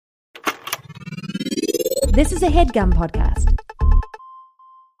This is a HeadGum podcast.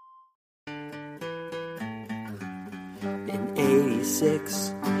 In 86,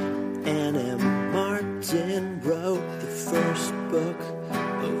 Anna Martin wrote the first book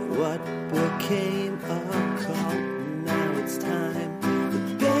of what became a cult. Now it's time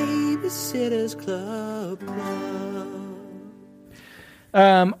for Babysitter's Club.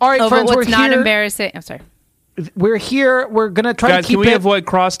 All right, friends, but we're what's not here. embarrassing? I'm sorry. We're here. We're gonna try Guys, to keep can we it. avoid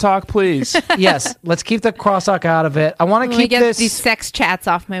crosstalk, please? Yes, let's keep the crosstalk out of it. I want to Let me keep get this these sex chats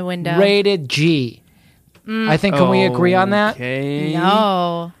off my window. rated G. I think can we agree on that? Okay.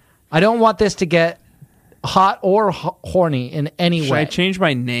 No. I don't want this to get hot or horny in any Should way. I change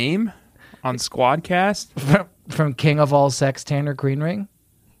my name on Squadcast? From King of All Sex, Tanner Greenring.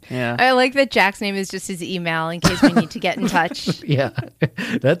 Yeah. I like that Jack's name is just his email in case we need to get in touch. Yeah,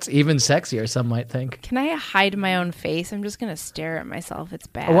 that's even sexier. Some might think. Can I hide my own face? I'm just going to stare at myself. It's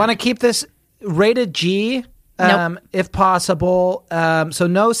bad. I want to keep this rated G. Nope. If possible. So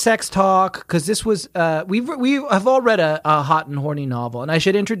no sex talk, because this was we have all read a hot and horny novel, and I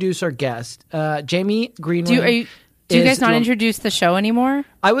should introduce our guest, Jamie Greenring. Do you guys not introduce the show anymore?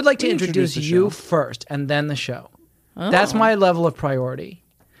 I would like to Introduce introduce the you show. first, and then the show. Oh. That's my level of priority.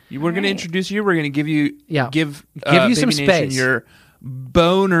 We're going to introduce you. We're going to give you Give you Baby some Nation space. your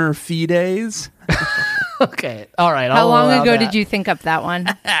boner fides. Okay, all right. How long ago did you think up that one?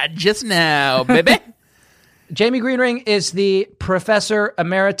 Just now, baby. Jamie Greenring is the professor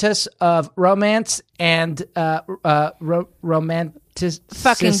emeritus of romance and romanticity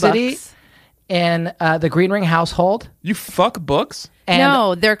Fucking books. in the Greenring household. You fuck books? And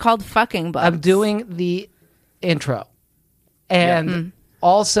No, they're called fucking books. I'm doing the intro. And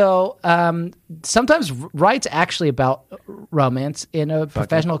also, sometimes writes actually about romance in a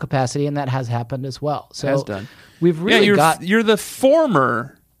professional capacity, and that has happened as well. So Has done. we've really you're the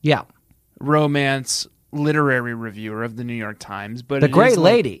former yeah, romance literary reviewer of the New York Times, but the it great is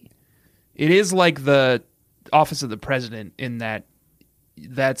lady. It is like the office of the president in that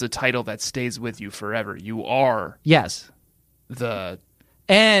that's a title that stays with you forever. You are Yes. the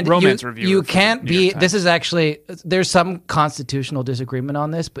And romance you, reviewer you for can't New York be. Times. This is actually there's some constitutional disagreement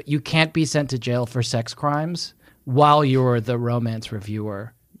on this, but you can't be sent to jail for sex crimes while you're the romance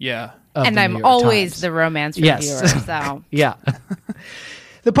reviewer. yeah. Of and the New I'm York always Times. the romance Yes. reviewer. So Yeah.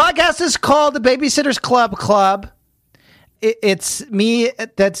 The podcast is called The Babysitter's Club. It's me.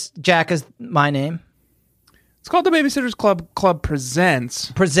 That's Jack is my name. It's called the Babysitters Club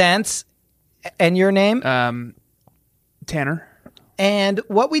presents Presents, and your name. Tanner And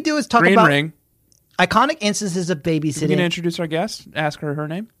what we do is talk Green about Ring. iconic instances of Are you going to babysitting. introduce our guest? Ask her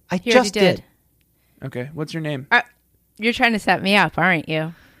name. I He already just did. Okay. What's your name? you're trying to set me up, aren't you?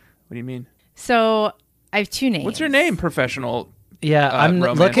 What do you mean? So I have two names. What's your name, professional? Yeah, I'm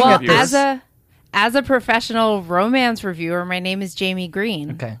romance looking Well, at reviewer. this. as a professional romance reviewer, my name is Jamie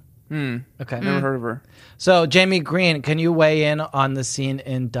Green. Okay. Okay. Never heard of her. So, Jamie Green, can you weigh in on the scene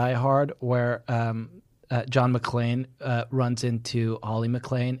in Die Hard where John McClane runs into Holly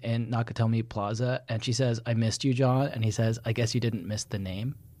McClane in Nakatomi Plaza, and she says, "I missed you, John," and he says, "I guess you didn't miss the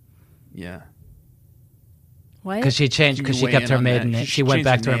name." Yeah. What? Because she changed, Can because you she weigh kept in her on maiden that? name. She She went changed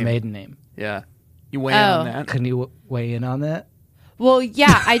back her to her name. maiden name. Yeah. You weigh in on that? Can you weigh in on that? Well,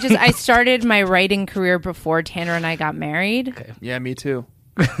 yeah, I started my writing career before Tanner and I got married. Okay. Yeah, me too.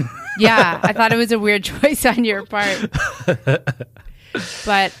 Yeah, I thought it was a weird choice on your part.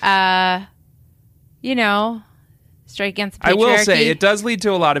 But strike against the patriarchy. I will say it does lead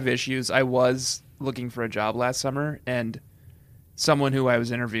to a lot of issues. I was looking for a job last summer, and someone who I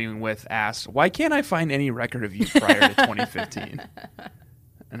was interviewing with asked, "Why can't I find any record of you prior to 2015?"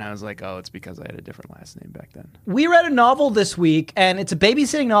 And I was like, "Oh, it's because I had a different last name back then." We read a novel this week, and it's a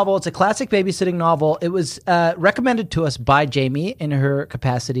babysitting novel. It's a classic babysitting novel. It was recommended to us by Jamie in her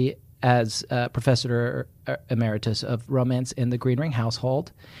capacity as professor emeritus of romance in the Greenring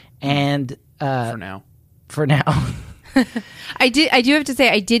household. And For now. I do have to say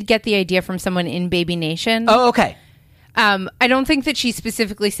I did get the idea from someone in Baby Nation. Oh, okay. I don't think that she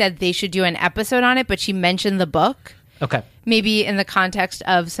specifically said they should do an episode on it, but she mentioned the book. Okay. Maybe in the context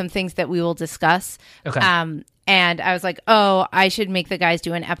of some things that we will discuss. Okay. And I was like, oh, I should make the guys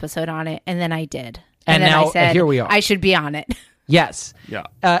do an episode on it. And then I did. And then now, I said, here we are. I should be on it. Yes. Yeah.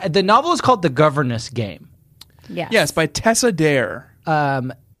 The novel is called The Governess Game. Yes. By Tessa Dare.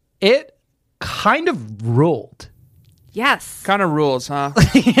 It kind of ruled. Yes. Kind of rules, huh?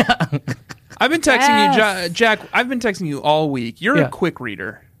 Yeah. I've been texting Yes. you, Jack. I've been texting you all week. You're Yeah. a quick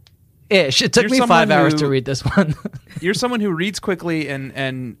reader. Ish. It took You're me someone 5 hours who- to read this one. You're someone who reads quickly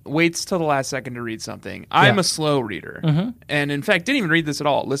and waits till the last second to read something. I'm Yeah. a slow reader. And in fact, didn't even read this at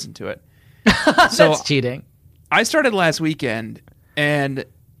all. Listen to it. So That's cheating. I started last weekend and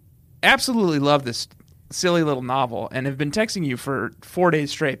absolutely love this silly little novel and have been texting you for 4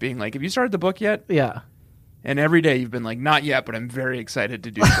 days straight being like, have you started the book yet? Yeah. And every day you've been like, not yet, but I'm very excited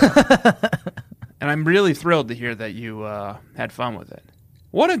to do so. And I'm really thrilled to hear that you had fun with it.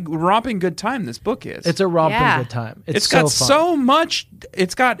 What a romping good time this book is. It's a romping Yeah. good time. It's so got fun.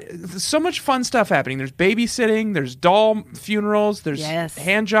 it's got so much fun stuff happening. There's babysitting, there's doll funerals, there's Yes.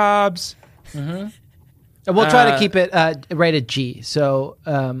 hand jobs. And we'll try to keep it rated G. So,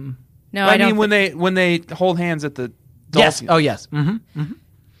 No, I I don't. mean, when they hold hands at the doll yes. funeral. Oh, yes. Mm-hmm.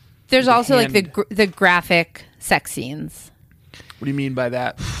 There's also like hand. the graphic sex scenes. What do you mean by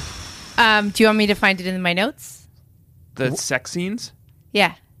that? Do you want me to find it in my notes? The sex scenes?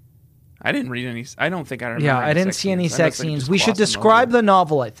 Yeah. I didn't read any. I don't think I remember. Yeah, any I didn't sex see any scenes. I sex must have scenes. just We should glossed them describe over. the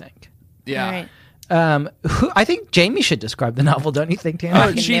novel, I think. Yeah. All right. I think Jamie should describe the novel, don't you think, Tanner?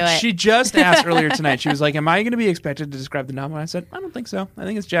 Oh, can do it. she just asked earlier tonight. She was like, "Am I going to be expected to describe the novel?" And I said, "I don't think so. I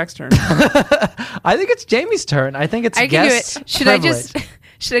think it's Jack's turn." I think it's Jamie's turn. I think it's I can do guest it. Should privilege.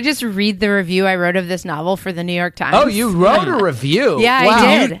 I just read the review I wrote of this novel for the New York Times? Oh, you wrote a review. Yeah, I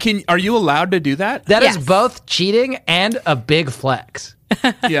Wow. did. Are you allowed to do that? That is Yes. both cheating and a big flex.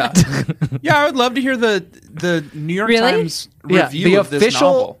 Yeah. Yeah, I would love to hear the New York Really? Times Yeah, review the of this official.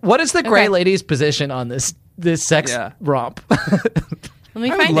 novel. What is the Gray Okay. Lady's position on this sex Yeah. romp? Let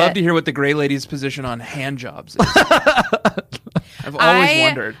me I would find love it. to hear what the Gray Lady's position on hand jobs is. I've always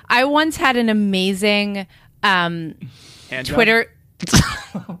wondered. I once had an amazing Hand job?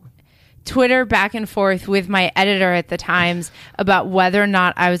 Twitter back and forth with my editor at the Times about whether or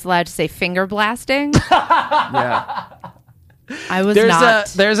not I was allowed to say finger blasting. Yeah. I was not.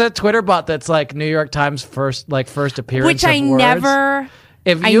 There's a Twitter bot that's like New York Times first appearance, Which I of words. never.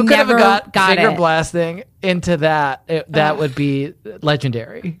 If I you could have never got finger it. blasting into that, that would be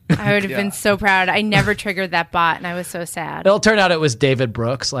legendary. I would have Yeah. been so proud. I never triggered that bot, and I was so sad. It'll turn out it was David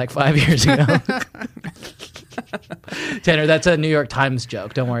Brooks like 5 years ago. Tanner, that's a New York Times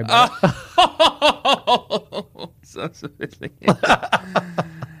joke. Don't worry about it. So sophisticated.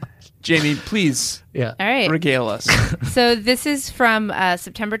 Jamie, please Yeah. All right. regale us. So this is from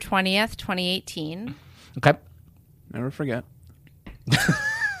September 20th, 2018. Okay. Never forget.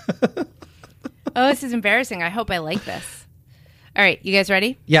 Oh, this is embarrassing. I hope I like this. All right, you guys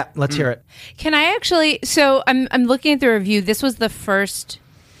ready? Yeah, let's hear it. Can I actually? So I'm looking at the review. This was the first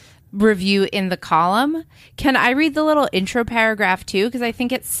review in the column. Can I read the little intro paragraph too? Because I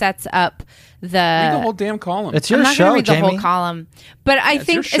think it sets up the. Read the whole damn column. It's I'm your not show, going to read Jamie. the whole column, but I it's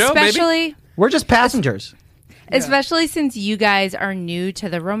think your show, baby. especially. We're just passengers. Especially since you guys are new to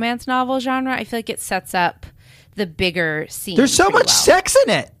the romance novel genre, I feel like it sets up the bigger scene. There's so pretty much well. sex in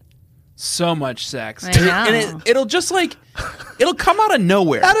it. so much sex. I know. And it'll just like, it'll come out of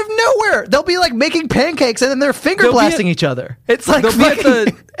nowhere. Out of nowhere. They'll be like making pancakes and then they're finger They'll be blasting at- each other. It's like They'll be at fucking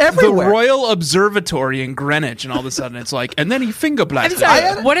the everywhere. Royal Observatory in Greenwich, and all of a sudden it's like, and then he finger I'm blasted. sorry.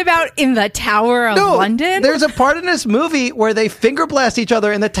 her. What about in the Tower of London? There's a part in this movie where they finger blast each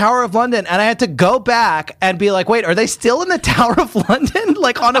other in the Tower of London, and I had to go back and be like, wait, are they still in the Tower of London?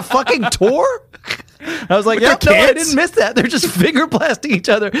 Like on a fucking tour? I was like, With yeah, their no, I kids? didn't miss that. They're just finger blasting each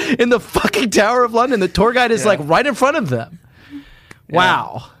other in the fucking Tower of London. The tour guide is Yeah. like right in front of them.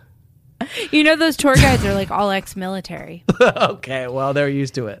 Wow. You know, those tour guides are like all ex-military. Okay, well, they're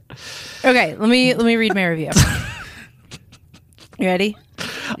used to it. Okay, let me read my review. You ready?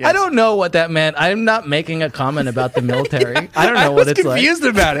 I don't know what that meant. I'm not making a comment about the military. I don't know what it's like. confused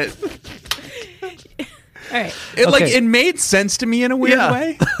about it. All right. It made sense to me in a weird Yeah.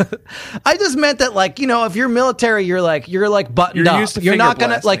 way. I just meant that, like, you know, if you're military, you're like buttoned You're up. used to You're not finger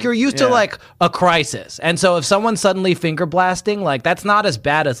gonna like blasting. you're used to Yeah. like a crisis, and so if someone's suddenly finger blasting, like that's not as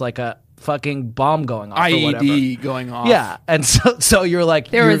bad as like a fucking bomb going off or whatever. IED going off. Yeah, and so you're like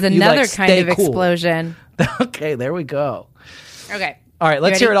There was you, another like, kind stay of cool. explosion. Okay, there we go. Okay. All right,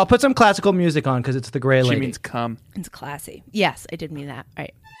 let's ready? hear it. I'll put some classical music on because it's the Gray She Lady. means come. It's classy. Yes, I did mean that. All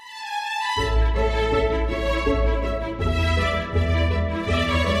right.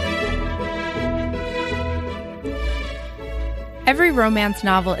 Every romance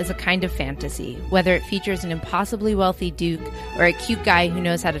novel is a kind of fantasy, whether it features an impossibly wealthy duke or a cute guy who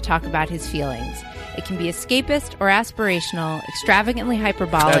knows how to talk about his feelings. It can be escapist or aspirational, extravagantly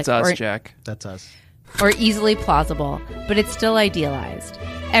hyperbolic, That's us, or Jack. That's us. or easily plausible, but it's still idealized.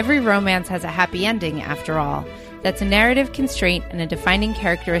 Every romance has a happy ending, after all. That's a narrative constraint and a defining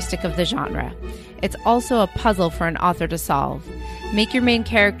characteristic of the genre. It's also a puzzle for an author to solve. Make your main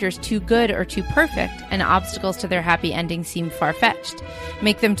characters too good or too perfect, and obstacles to their happy ending seem far-fetched.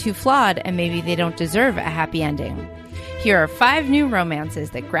 Make them too flawed, and maybe they don't deserve a happy ending. Here are 5 new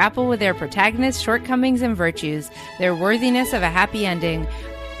romances that grapple with their protagonists' shortcomings and virtues, their worthiness of a happy ending,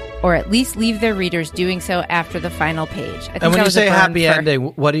 or at least leave their readers doing so after the final page. I think And when that you was a say burn happy for- ending,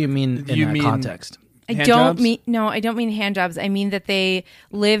 what do you mean in You that mean- context? I Hand don't jobs? mean hand jobs. I mean that they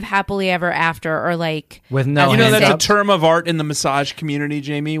live happily ever after, or like With no as You know, hand that's jobs? a term of art in the massage community,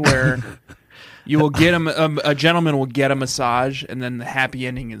 Jamie, where you will get a gentleman will get a massage, and then the happy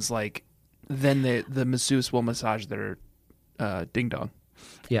ending is like, then the masseuse will massage their ding dong.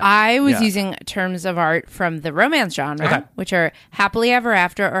 Yeah. I was Yeah. using terms of art from the romance genre, Okay. which are happily ever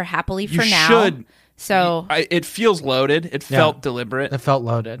after or happily for You now. should. So It feels loaded. It felt deliberate. It felt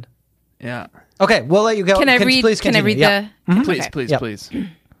loaded. Yeah. Okay, we'll let you go. can I read? Please Can I continue. read Yeah. the? Please, Okay. please, Yep. please.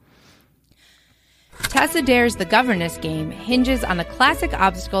 Tessa Dare's The Governess Game hinges on a classic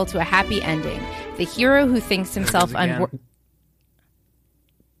obstacle to a happy ending. The hero who thinks himself Again. unworthy.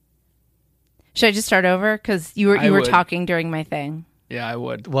 Should I just start over? Because you I were would. talking during my thing. Yeah, I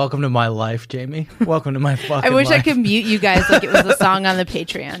would. Welcome to my life, Jamie. Welcome to my fucking I wish I life. could mute you guys like it was a song on the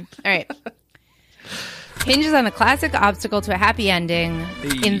Patreon. All right. Hinges on a classic obstacle to a happy ending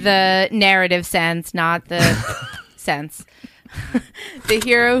in the narrative sense, not the sense. The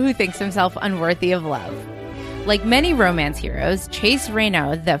hero who thinks himself unworthy of love. Like many romance heroes, Chase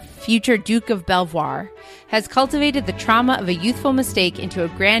Reno, the future Duke of Belvoir, has cultivated the trauma of a youthful mistake into a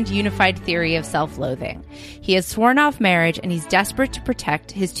grand unified theory of self-loathing. He has sworn off marriage and he's desperate to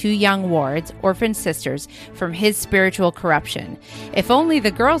protect his 2 young wards, orphan sisters, from his spiritual corruption. If only the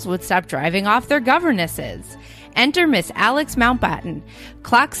girls would stop driving off their governesses. Enter Miss Alex Mountbatten,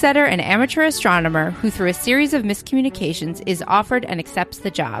 clock setter and amateur astronomer who through a series of miscommunications is offered and accepts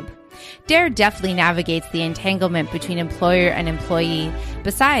the job. Dare deftly navigates the entanglement between employer and employee.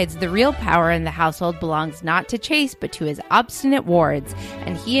 Besides, the real power in the household belongs not to Chase, but to his obstinate wards,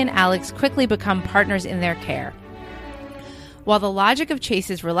 and he and Alex quickly become partners in their care. While the logic of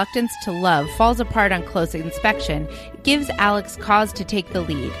Chase's reluctance to love falls apart on close inspection, it gives Alex cause to take the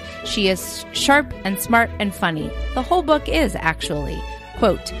lead. She is sharp and smart and funny. The whole book is, actually.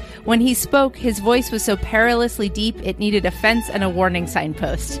 Quote, when he spoke, his voice was so perilously deep it needed a fence and a warning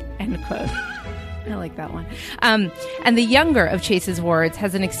signpost. End quote. I like that one. And the younger of Chase's wards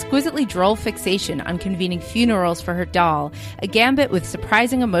has an exquisitely droll fixation on convening funerals for her doll, a gambit with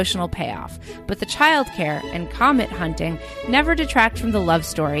surprising emotional payoff. But the childcare and comet hunting never detract from the love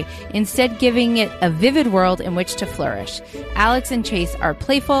story, instead giving it a vivid world in which to flourish. Alex and Chase are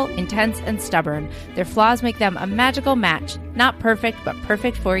playful, intense, and stubborn. Their flaws make them a magical match, not perfect, but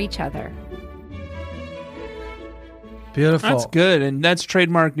perfect for each other. Beautiful. That's good. And that's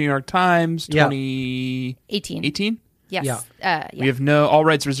trademark New York Times Yeah. 2018? 18. Yes. Yeah. Yeah. We have no, all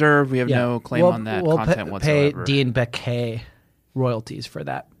rights reserved. We have Yeah. no claim We'll- on that we'll content pay whatsoever. Dean Becquet royalties for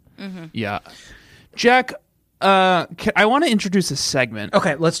that. Yeah. Jack, I want to introduce a segment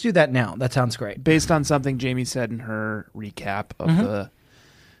Okay, let's do that now. That sounds great. based on something Jamie said in her recap of the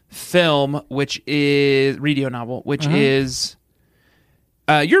film, which is radio novel, which is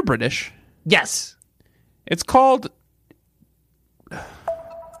you're British. Yes. It's called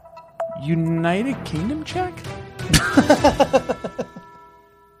United Kingdom Check.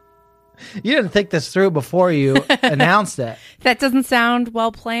 You didn't think this through before you announced it. That doesn't sound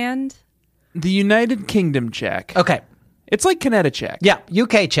well planned. The United Kingdom Check. Okay. It's like Canada Check. Yeah,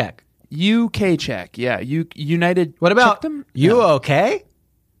 UK check. UK Check. Yeah. United. What about Checkdom? you No. okay?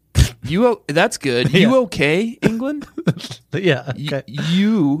 That's good. Yeah. You okay, England? Yeah. Okay.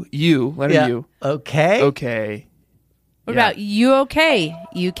 You. Letter Yeah. U. Okay. Okay. What Yeah. about you okay,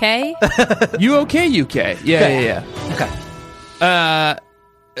 UK? You okay, UK? Yeah. Okay.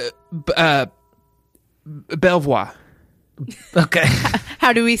 Belvoir. Okay.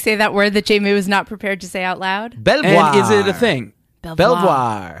 How do we say that word that Jamie was not prepared to say out loud? Belvoir. And is it a thing?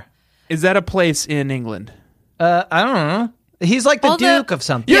 Belvoir. Is that a place in England? I don't know. He's like the All the- Duke of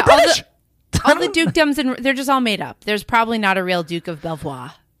something. Yeah, all British. all the dukedoms, and they're just all made up. There's probably not a real Duke of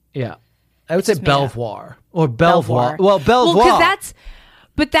Belvoir. Yeah. I would say just made up. Belvoir or Belvoir. Well, Belvoir. Well,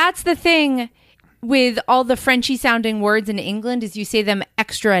 but that's the thing with all the Frenchy sounding words in England is you say them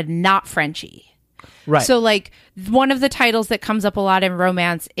extra not Frenchy. right. So like one of the titles that comes up a lot in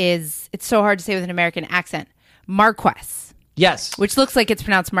romance is, it's so hard to say with an American accent, Marquess, yes. which looks like it's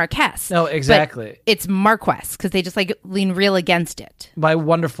pronounced Marquess. No, exactly. But it's Marquess because they just like lean real against it. My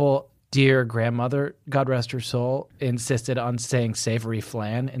wonderful dear grandmother, God rest her soul, insisted on saying savory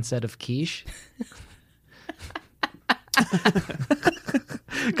flan instead of quiche.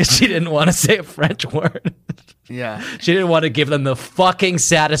 Because she didn't want to say a French word. Yeah. She didn't want to give them the fucking It's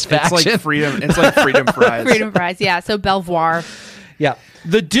satisfaction. like freedom. It's like freedom fries. Freedom fries, yeah. So Belvoir. Yeah.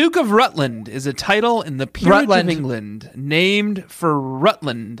 The Duke of Rutland is a title in the Peerage Rutland. of England, named for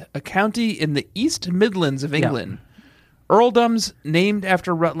Rutland, a county in the East Midlands of England. Earldoms named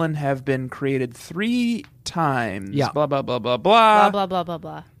after Rutland have been created 3 times. Yeah. Blah, blah, blah, blah, Blah, blah. blah, blah, blah,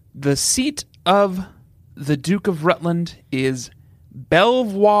 blah. The seat of the Duke of Rutland is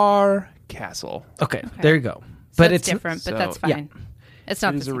Belvoir Castle. Okay, there you go. So But it's it's different, but so- that's fine. It's not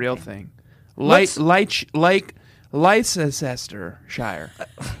It the is a same real thing. thing. Let's- Like Leicestershire,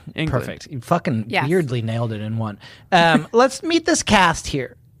 England. Perfect. You fucking Yes. weirdly nailed it in one. Let's meet this cast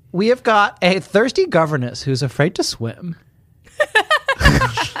here. We have got a thirsty governess who's afraid to swim.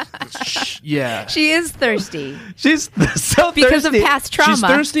 Yeah. She is thirsty She's so because thirsty. of past trauma. She's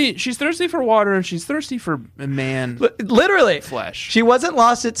thirsty. She's thirsty for water, and she's thirsty for a man. Literally, Flesh. She wasn't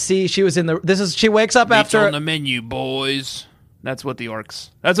lost at sea. She was in the. This is. She wakes up Meat's after. on the menu, boys. That's what the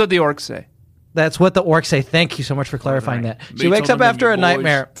orcs say. That's what the orcs say. Thank you so much for clarifying Right. that. She Meat's wakes on up the after a menu, boys.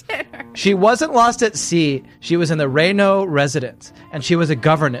 nightmare. She wasn't lost at sea. She was in the Reno residence, and she was a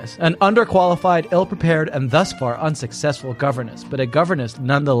governess, an underqualified, ill-prepared, and thus far unsuccessful governess, but a governess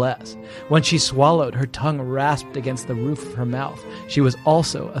nonetheless. When she swallowed, her tongue rasped against the roof of her mouth. She was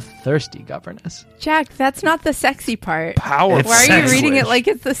also a thirsty governess. Jack, that's not the sexy part. Powerful. Why are you sexy. reading it like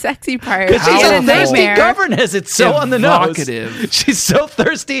it's the sexy part? Because she's She had a a thirsty nightmare. governess. It's so on the nose. Evocative. She's so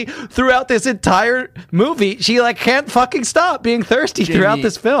thirsty throughout this entire movie. She can't fucking stop being thirsty Jamie, throughout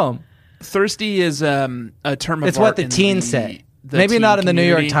this film. Thirsty is a term of It's art what the in teens say. the Maybe teen not in the New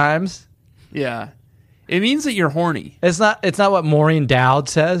York community. Times. Yeah. It means that you're horny. It's not what Maureen Dowd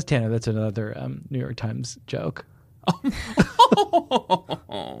says. Tanner, that's another New York Times joke.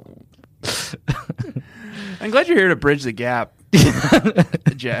 I'm glad you're here to bridge the gap,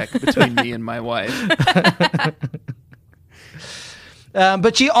 Jack, between me and my wife.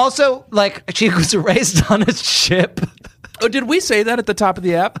 But she also she was raised on a ship. Oh, did we say that at the top of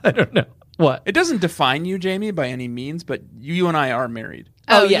the app? I don't know what. It doesn't define you, Jamie, by any means, but you and I are married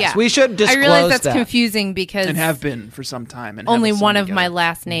Oh, yes, we should I disclose realize that's that. confusing because and have been for some time. And only have a son one of my together.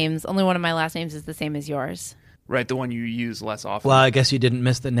 last names. Only one of my last names is the same as yours. Right, the one you use less often. Well, I guess you didn't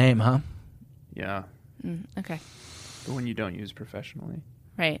miss the name, huh? Yeah, Okay, the one you don't use professionally.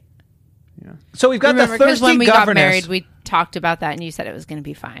 right. Yeah. So we've got Remember, the because thirsty when we governess. got married, we talked about that, and you said it was going to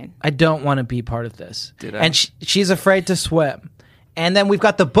be fine. I don't want to be part of this. Did I? And she's afraid to swim. And then we've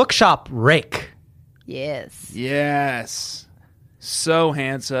got the bookshop rake. Yes. Yes. So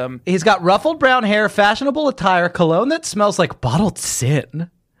handsome. He's got ruffled brown hair, fashionable attire, cologne that smells like bottled sin,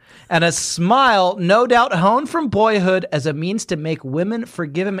 and a smile no doubt honed from boyhood as a means to make women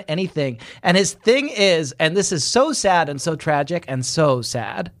forgive him anything. And his thing is, and this is so sad and so tragic and so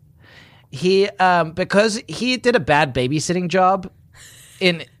sad, he because he did a bad babysitting job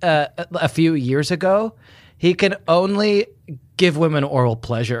in a few years ago, he can only give women oral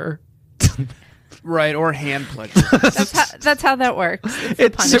pleasure. Right, or hand pleasure. That's how that works. It's the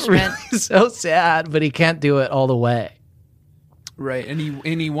punishment. really so sad, but he can't do it all the way. Right, and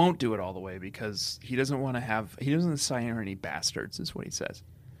he won't do it all the way because he doesn't want to have. He doesn't sire any bastards, is what he says.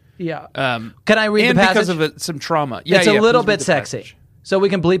 Yeah. Can Can I read and the passage? because of some trauma. Yeah, It's a little please read bit the sexy, passage. so we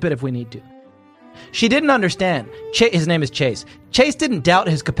can bleep it if we need to. She didn't understand. His name is Chase. Chase didn't doubt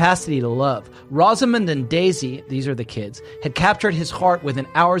his capacity to love. Rosamond and Daisy, these are the kids, had captured his heart within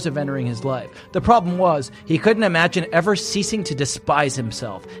hours of entering his life. The problem was, he couldn't imagine ever ceasing to despise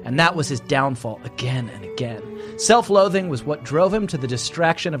himself, and that was his downfall again and again. Self-loathing was what drove him to the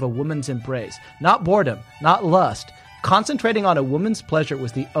distraction of a woman's embrace. Not boredom, not lust. Concentrating on a woman's pleasure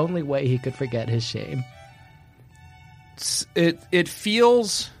was the only way he could forget his shame. It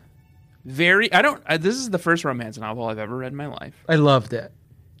feels very. I don't. This is the first romance novel I've ever read in my life, I loved it.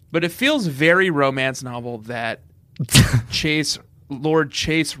 but it feels very romance novel that Lord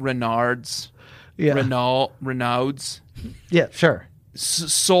Chase Renaud's Yeah. Renaud's Yeah, sure.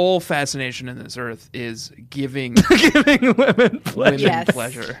 sole fascination in this earth is giving Giving women pleasure. women Yes.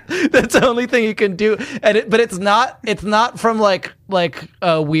 pleasure. That's the only thing you can do. And but it's not from like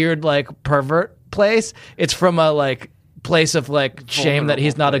a weird pervert place. It's from a place of shame that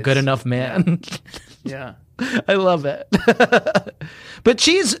he's not a good place. enough man. Yeah. I love it. but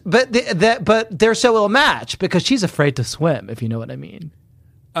they're so ill matched because she's afraid to swim, if you know what I mean.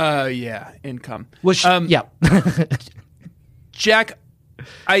 Yeah. Income. Well, yeah. Jack,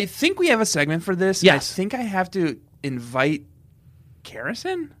 I think we have a segment for this. Yes. I think I have to invite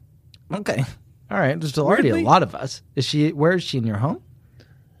Karison. Okay. All right. There's already Weirdly- a lot of us. Where is she in your home?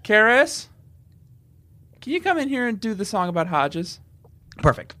 Karis, can you come in here and do the song about Hodges?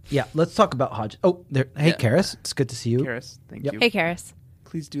 Perfect. Yeah. Let's talk about Hodge. Oh, there. Hey, Yeah. Karis. It's good to see you. Karis, thank Yep. you. Hey, Karis.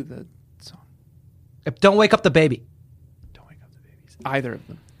 Please do the song. Don't wake up the baby. Don't wake up the babies. either of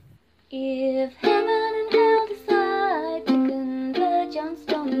them. If heaven and hell decide to converge on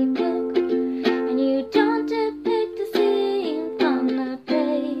Stony Brook, and you don't depict the scene from the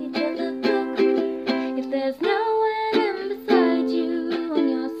page of the book, if there's no one in beside you and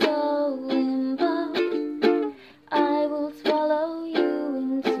your soul involved, I will swallow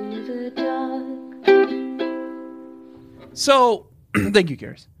you into the dark. So, thank you,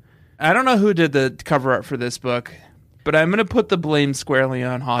 Karis. I don't know who did the cover art for this book, but I'm going to put the blame squarely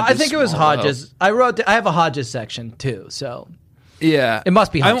on Hodges. I think it was Swallow. Hodges. I have a Hodges section too, so Yeah. it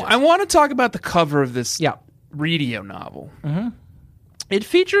must be Hodges. I want to talk about the cover of this Yeah. radio novel. Mm-hmm. It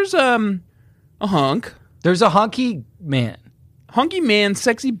features a hunk. There's a hunky man. Hunky man,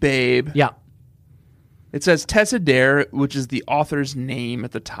 sexy babe. Yeah. It says Tessa Dare, which is the author's name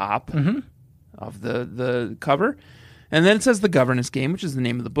at the top of the cover. And then it says The Governess Game, which is the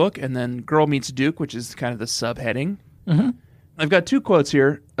name of the book. And then Girl Meets Duke, which is kind of the subheading. Mm-hmm. I've got two quotes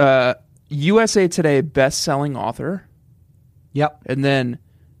here. USA Today best-selling author. Yep. And then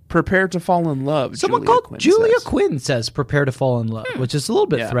Prepare to Fall in Love. Someone Julia called Quinn Julia says. Quinn says "Prepare to Fall in Love," which is a little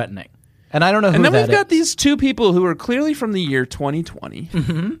bit Yeah. threatening. And I don't know who And then that we've got is. these two people who are clearly from the year 2020.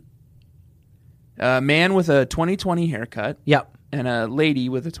 Mm-hmm. A man with a 2020 haircut. Yep. And a lady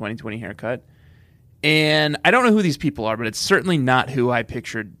with a 2020 haircut. And I don't know who these people are, but it's certainly not who I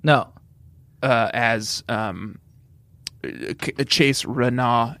pictured No. as Chase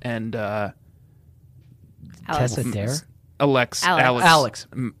Renah and Tessa Dare. Alex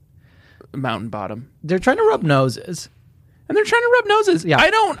Mountain Bottom. They're trying to rub noses. And they're trying to rub noses.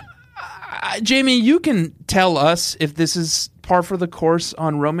 Yeah. Jamie, you can tell us if this is par for the course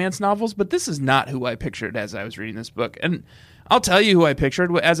on romance novels, but this is not who I pictured as I was reading this book. And I'll tell you who I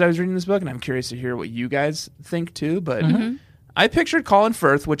pictured as I was reading this book, and I'm curious to hear what you guys think too. But I pictured Colin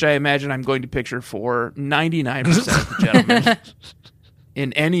Firth, which I imagine I'm going to picture for 99% of the gentlemen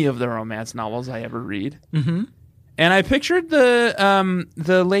in any of the romance novels I ever read. Mm-hmm. And I pictured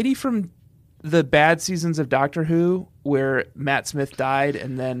the lady from the bad seasons of Doctor Who, where Matt Smith died,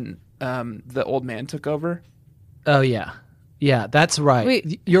 and then the old man took over. Oh yeah. Yeah, that's right.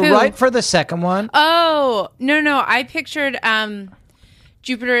 Wait, You're who? right for the second one. Oh, no. I pictured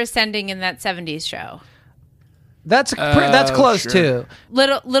Jupiter Ascending in that 70s show. That's close sure. too.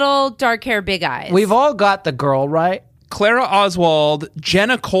 Little dark hair, big eyes. We've all got the girl right. Clara Oswald,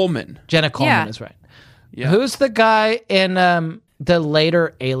 Jenna Coleman. Jenna Coleman Yeah. is right. Yeah. Who's the guy in the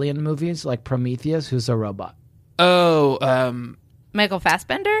later Alien movies, like Prometheus, who's a robot? Oh, Michael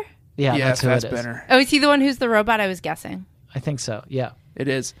Fassbender? Yeah, that's who it is. Fassbender. Oh, is he the one who's the robot? I was guessing. I think so. Yeah. It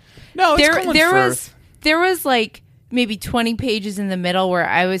is. No, it's Colin Firth. There was like maybe 20 pages in the middle where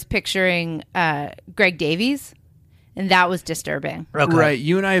I was picturing Greg Davies, and that was disturbing. Okay. Right.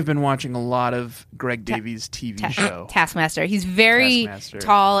 You and I have been watching a lot of Greg Davies' TV show. Taskmaster. He's very Taskmaster.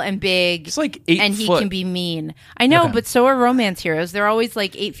 tall and big. He's like 8 and he foot. can be mean. I know, Okay. but so are romance heroes. They're always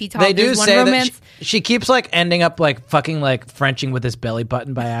like 8 feet tall. They do There's one say romance. that she keeps like ending up like fucking like Frenching with his belly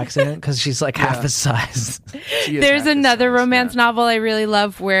button by accident because she's like half his size. She is There's half his another size, romance yeah. novel I really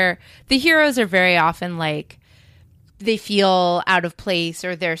love where the heroes are very often like they feel out of place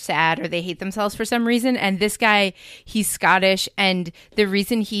or they're sad or they hate themselves for some reason, and this guy, he's Scottish, and the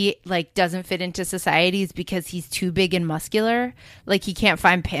reason he like doesn't fit into society is because he's too big and muscular. Like he can't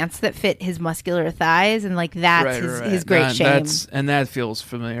find pants that fit his muscular thighs, and like that's his great shame. And that feels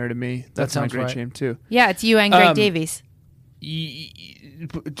familiar to me. That's my sounds great right. shame too. Yeah, it's you and Greg Davies.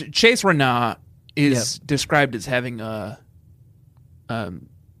 Chase Renah is described as having a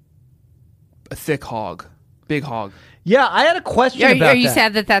thick hog, big hog. Yeah, I had a question about Are you that.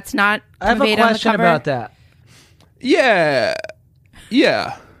 sad that that's not I have a conveyed on the question cover? about that. Yeah.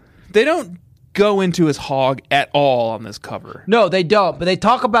 They don't go into his hog at all on this cover. No, they don't, but they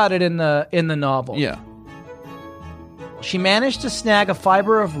talk about it in the novel. Yeah. She managed to snag a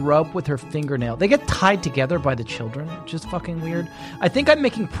fiber of rope with her fingernail. They get tied together by the children, which is fucking weird. I think I'm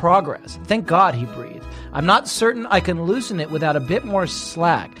making progress. Thank God, he breathed. I'm not certain I can loosen it without a bit more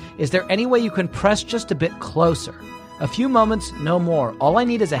slack. Is there any way you can press just a bit closer? A few moments, no more. All I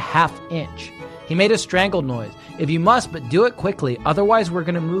need is a ½ inch. He made a strangled noise. If you must, but do it quickly. Otherwise, we're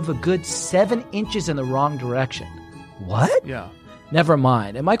going to move a good 7 inches in the wrong direction. What? Yeah. Never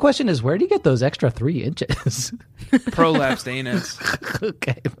mind. And my question is, where do you get those extra 3 inches? Prolapsed anus,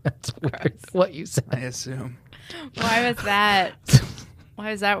 Okay, that's weird. What you I said. assume. Why was that? Why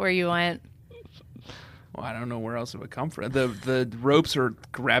is that where you went? Well, I don't know where else it would come from. The ropes are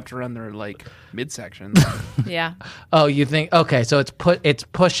wrapped around their like midsection. Yeah. Oh, you think? Okay, so it's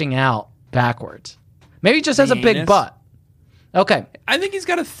pushing out backwards. Maybe he just has a The big anus? butt. Okay. I think he's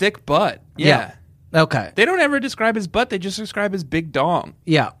got a thick butt. Yeah. Okay. They don't ever describe his butt. They just describe his big dong.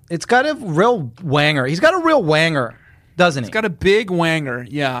 Yeah. It's got a real wanger. He's got a real wanger, doesn't he? It's got a big wanger.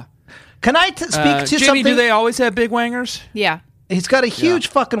 Yeah. Can I speak to Jamie, something? do they always have big wangers? Yeah. He's got a huge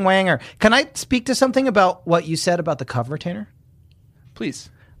fucking wanger. Can I speak to something about what you said about the cover, Tanner? Please.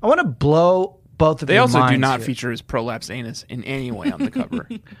 I want to blow both of They your also do minds not here. feature his prolapsed anus in any way on the cover.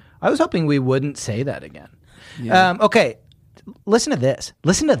 I was hoping we wouldn't say that again. Yeah. Okay, listen to this.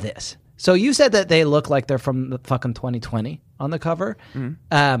 Listen to this. So you said that they look like they're from the fucking 2020 on the cover.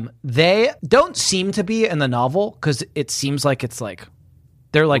 They don't seem to be in the novel because it seems like it's like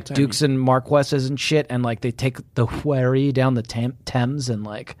they're like dukes and marquesses and shit, and like they take the wherry down the Thames and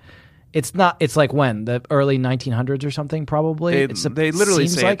like it's not. It's like when the early 1900s or something probably. They literally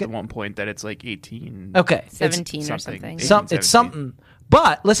seems say like at one point that it's like 18. Okay, it's 17 or something. something. It's something.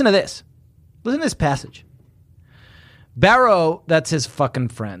 But listen to this. Listen to this passage. Barrow, that's his fucking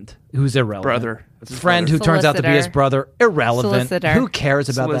friend, who's irrelevant. Brother. That's his Friend brother. who turns out to be his Solicitor. brother. Irrelevant. Solicitor. Who cares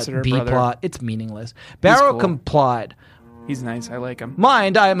about Solicitor, that B brother. plot? It's meaningless. Barrow cool. complied. He's nice. I like him.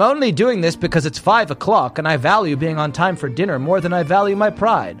 Mind, I am only doing this because it's 5 o'clock and I value being on time for dinner more than I value my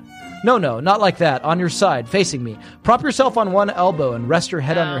pride. No, not like that. On your side, facing me. Prop yourself on one elbow and rest your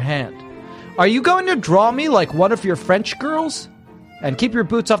head on your hand. Are you going to draw me like one of your French girls? And keep your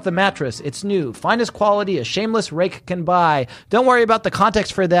boots off the mattress. It's new. Finest quality a shameless rake can buy. Don't worry about the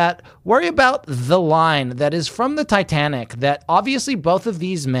context for that. Worry about the line that is from the Titanic that obviously both of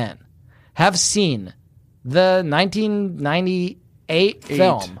these men have seen. The 1998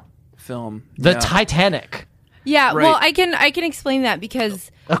 film. The Yeah. Titanic. Yeah, Right. well, I can explain that because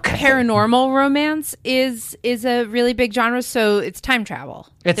Okay. paranormal romance is a really big genre. So it's time travel.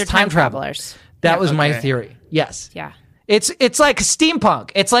 It's They're time travel. travelers. That was my Okay. theory. Yes. Yeah. It's like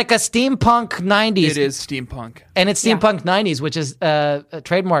steampunk. It's like a steampunk 90s. It is steampunk. And it's Yeah. steampunk 90s, which is a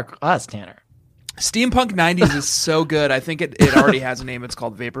trademark us, Tanner. Steampunk 90s is so good. I think it already has a name. It's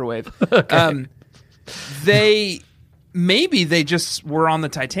called Vaporwave. They just were on the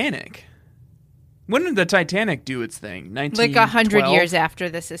Titanic. When did the Titanic do its thing? 1912? Like 100 years after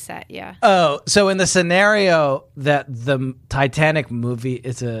this is set. Yeah. Oh, so in the scenario that the Titanic movie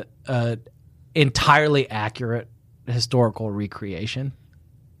is a entirely accurate historical recreation,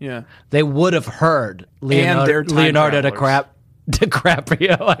 Yeah. they would have heard they're time Leonardo travelers.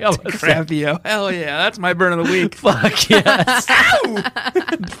 DiCaprio. I almost said. Crappio. Hell yeah. That's my burn of the week. Fuck yes.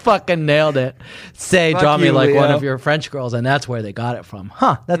 Fucking nailed it. Say, Fuck draw me you, like one Leo. of your French girls, and that's where they got it from.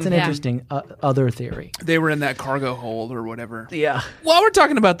 Huh, that's an Yeah. interesting other theory. They were in that cargo hold or whatever. Yeah. While we're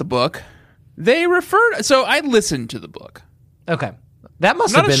talking about the book, they referred. So I listened to the book. Okay. That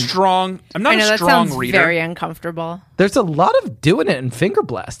must I'm have not been. a strong. I'm not I know a that strong sounds reader. very uncomfortable. There's a lot of doing it and finger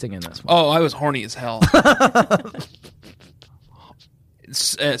blasting in this one. Oh, I was horny as hell.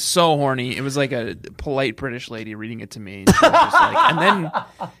 It's so horny. It was like a polite British lady reading it to me. And, she was just like,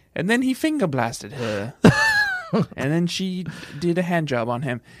 and then he finger blasted her, and then she did a hand job on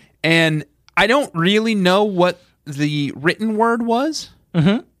him. And I don't really know what the written word was,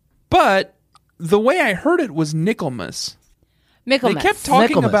 but the way I heard it was Nickelmas. They Michaelmas. kept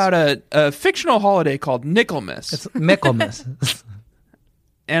talking Michaelmas. about a fictional holiday called Nickelmas. It's Michaelmas.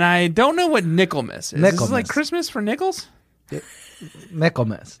 And I don't know what Nickelmas is. Is this Michaelmas. like Christmas for nickels?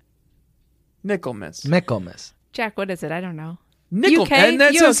 Michaelmas. Nickelmas. Michaelmas. Jack, what is it? I don't know. Nickel. UK? And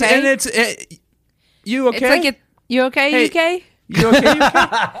that's You a- okay? and it's you okay? It's like you okay, Hey. UK? You okay? You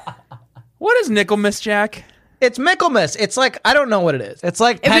okay? What is Nickelmas, Jack? It's Michaelmas. It's like, I don't know what it is. It's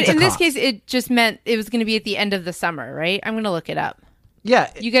like But Pentecost. in this case, it just meant it was going to be at the end of the summer, right? I'm going to look it up.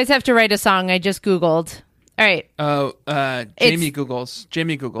 yeah. You guys have to write a song. I just Googled. All right. Jamie Googles.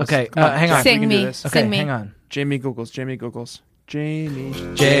 Jamie Googles. Okay, Come on, hang Jack, on. we Sing can do me. this. Okay, Sing me. hang on. Jamie Googles. Jamie Googles. Jamie.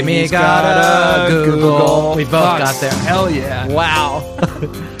 Jamie's got a Google. We both got there. Hell yeah. Wow.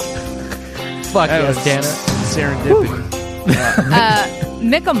 Fuck That yes, was Tanner. serendipity.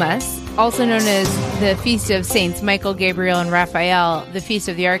 Michaelmas, also known as the Feast of Saints Michael, Gabriel, and Raphael, the Feast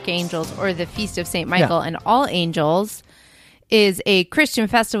of the Archangels, or the Feast of Saint Michael Yeah. and all angels, is a Christian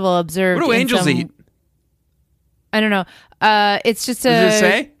festival observed. What do in angels some- eat? I don't know. It's just Does it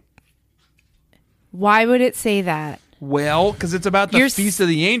say? Why would it say that? Well, because it's about the You're Feast of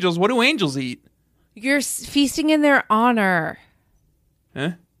the Angels. What do angels eat? You're feasting in their honor.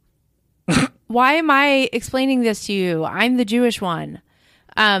 Huh? Why am I explaining this to you? I'm the Jewish one.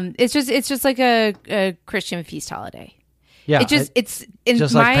 It's just like a Christian feast holiday. Yeah. It's in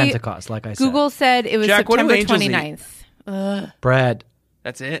just my like Pentecost, like I said. Google said it was Jack, what do September angels eat? 29th. Bread.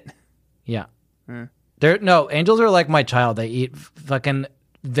 That's it. Yeah. Angels are like my child. They eat fucking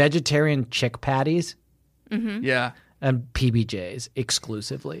vegetarian chick patties Yeah. and PBJs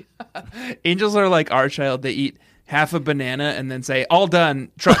exclusively. Angels are like our child. They eat half a banana and then say, "All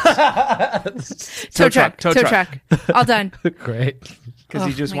done, trucks." Tow truck. All done. Great. Because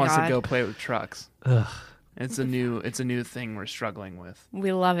he Oh, just my wants God. to go play with trucks. It's a new thing we're struggling with.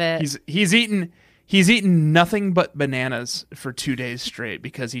 We love it. He's eaten nothing but bananas for 2 days straight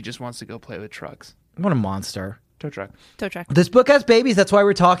because he just wants to go play with trucks. What a monster. Tow truck. Tow truck. This book has babies. That's why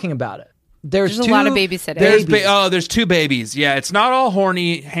we're talking about it. There's a two lot of babysitting. babies. There's two babies. Yeah, it's not all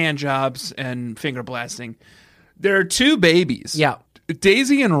horny hand jobs and finger blasting. There are two babies. Yeah.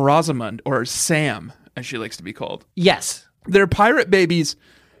 Daisy and Rosamund, or Sam, as she likes to be called. Yes. They're pirate babies.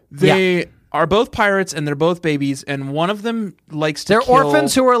 They are both pirates, and they're both babies, and one of them likes to They're kill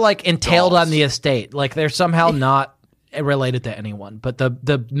orphans who are like entailed dolls. on the estate. Like they're somehow not related to anyone, but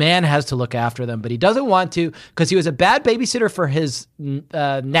the man has to look after them, but he doesn't want to because he was a bad babysitter for his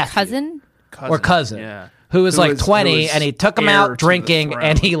nephew. Cousin. Yeah. Who was like was- 20 who was and he took him heir to out the drinking throne.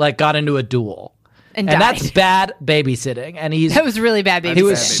 and he like got into a duel. And And died. that's bad babysitting. And he's That was really bad babysitting. he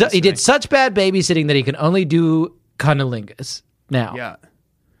was bad he did babysitting. such bad babysitting that he can only do cunnilingus now. Yeah.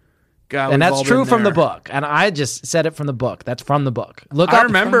 God, And we've that's all true been from the there. book. And I just said it from the book. That's from the book. Look I up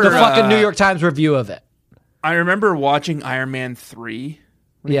remember, the fucking New uh, York Times review of it. I remember watching Iron Man 3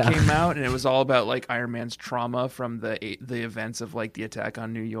 when Yeah. it came out, and it was all about like Iron Man's trauma from the events of like the attack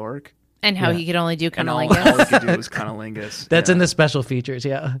on New York. and how he could only do And all cunnilingus. he could do was cunnilingus. That's yeah. in the special features.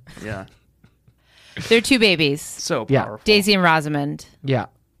 Yeah. Yeah. They're two babies, So Yeah. powerful. Daisy and Rosamund. Yeah.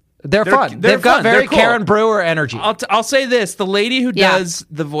 They're They're- fun. they're They've got fun. very They're cool. Karen Brewer energy. I'll say this: the lady who Yeah. does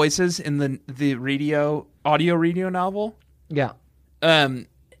the voices in the audio radio novel, Yeah.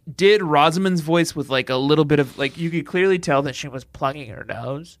 did Rosamund's voice with like a little bit of like you could clearly tell that she was plugging her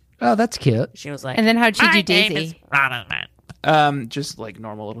nose. Oh, that's cute. She was like, And then how'd she do Daisy? just like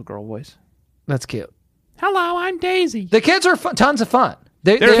normal little girl voice. That's cute. Hello, I'm Daisy. The kids are tons of fun.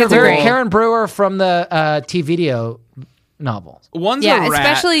 They're They're very cool. Karen Brewer from the T-Video novels. One's Yeah, a rat.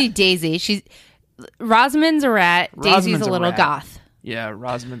 especially Daisy. She's Rosamund's a rat. Daisy's Rosamund's a a little rat. goth. Yeah,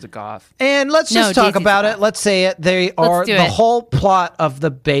 Rosamund's a goth. And let's No, just talk Daisy's about fun. it. Let's say it. They are do the it. whole plot of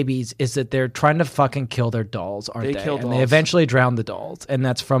the babies is that they're trying to fucking kill their dolls, aren't They they? kill And they dolls. eventually drown the dolls, and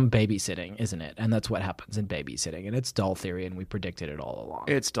that's from babysitting, isn't it? And that's what happens in babysitting, and it's doll theory, and we predicted it all along.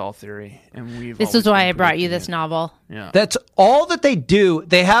 It's doll theory, and we've. This always is why been I brought you predicting this it. novel. Yeah. That's all that they do.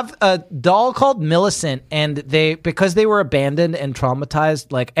 They have a doll called Millicent, and because they were abandoned and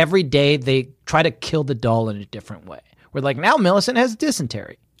traumatized, like every day they try to kill the doll in a different way. We're like, now Millicent has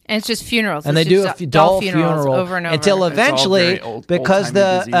dysentery. And it's just funerals. And they It's do just a doll funeral over and over. until It's all eventually, very old- because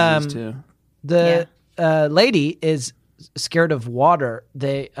old-timey diseases, too. the lady is scared of water,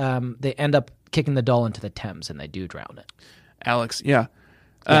 they end up kicking the doll into the Thames, and they do drown it. Alex, yeah.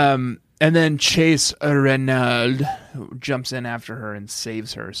 And then Chase Renaud jumps in after her and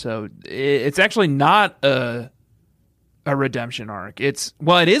saves her. So it's actually not a redemption arc. It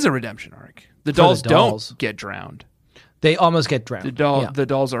is a redemption arc. The dolls, dolls. don't get drowned. They almost get drowned. Yeah. The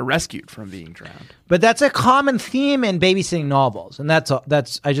dolls are rescued from being drowned. But that's a common theme in babysitting novels, and that's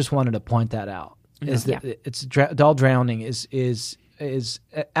I just wanted to point that out. Is that it's doll drowning is it's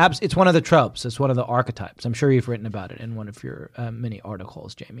one of the tropes. It's one of the archetypes. I'm sure you've written about it in one of your many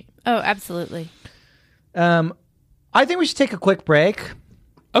articles, Jamie. Oh, absolutely. I think we should take a quick break.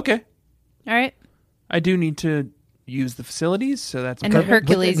 Okay. All right. I do need to use the facilities, so that's And okay.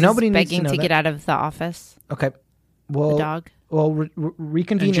 Hercules Nobody is needs to begging know to that. get out of the office. Okay. Well, The dog. We'll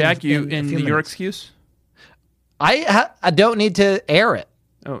reconvene. And Jack, you in a in few your minutes. excuse? I don't need to air it.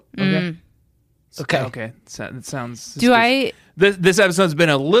 Oh, Mm. Okay. Okay. That sounds. Do I? This episode's been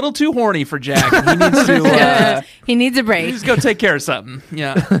a little too horny for Jack. He needs to. He needs a break. Just go take care of something.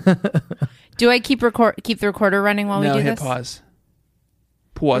 Yeah. Do I keep the recorder running while No, we do hit this? pause.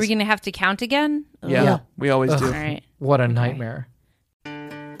 Are Pause. we gonna have to count again? Yeah, Yeah. we always do. All right. What a nightmare.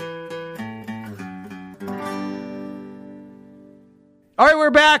 All right,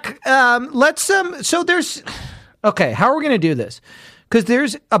 we're back. So there's, okay, how are we going to do this? Because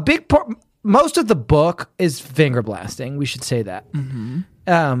there's a big part, most of the book is finger blasting. We should say that.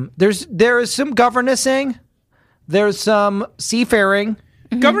 Mm-hmm. There is some governessing. There's some seafaring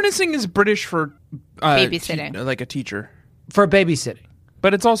Governancing is British for Babysitting. like a teacher, for babysitting.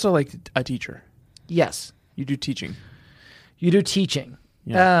 but it's also like a teacher. Yes. You do teaching. You do teaching.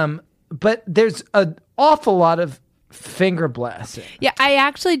 Yeah. But there's an awful lot of finger blasting. Yeah, I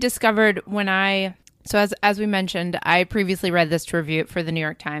actually discovered as we mentioned, I previously read this to review it for the New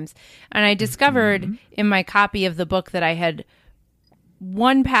York Times, and I discovered in my copy of the book that I had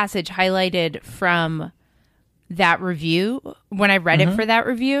one passage highlighted from that review when I read it for that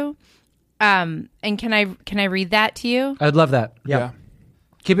review. And can I read that to you? I'd love that. Yeah. Yeah.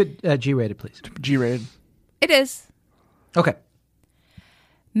 Keep it G-rated, please. G-rated. It is. Okay.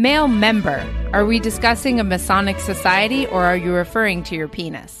 Male member. Are we discussing a Masonic society, or are you referring to your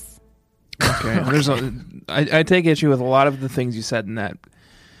penis? Okay. I take issue with a lot of the things you said in that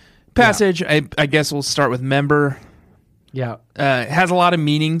passage. I guess we'll start with member. Yeah. Has a lot of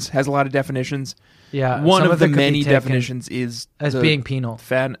meanings, has a lot of definitions. Yeah. One Some of the it could be many taken definitions is as the being penal.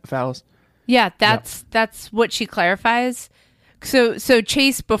 phallus. Yeah, that's what she clarifies. So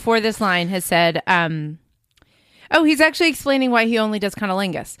Chase before this line has said, he's actually explaining why he only does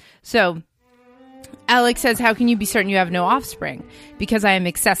cunnilingus. So Alex says, how can you be certain you have no offspring? Because I am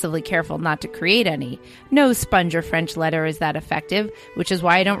excessively careful not to create any. No sponge or French letter is that effective, which is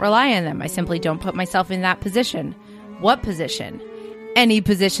why I don't rely on them. I simply don't put myself in that position. What position? Any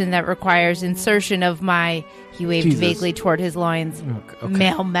position that requires insertion of my, he waved Jesus. vaguely toward his loins, Okay.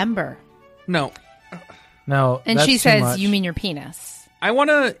 male member. No. No. And that's she too says, much. you mean your penis. I want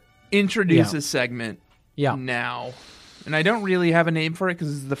to introduce Yeah. a segment Yeah. now. And I don't really have a name for it because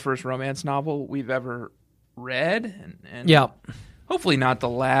this is the first romance novel we've ever read. And Yeah. hopefully not the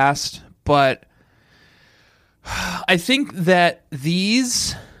last. But I think that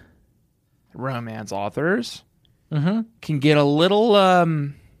these romance authors can get a little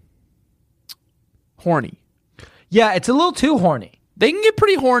horny. Yeah, it's a little too horny. They can get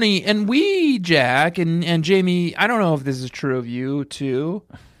pretty horny, and we, Jack, and Jamie, I don't know if this is true of you, too.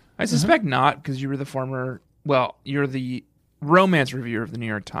 I suspect not, because you were you're the romance reviewer of the New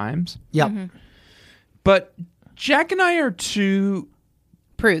York Times. Yeah. But Jack and I are two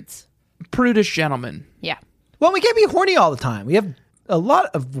Prudes. prudish gentlemen. Yeah. Well, we can't be horny all the time. We have a lot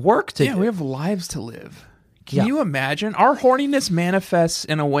of work to Yeah, do. we have lives to live. Can Yeah. you imagine? Our horniness manifests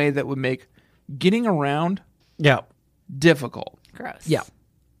in a way that would make getting around Yeah. difficult. Gross. Yeah.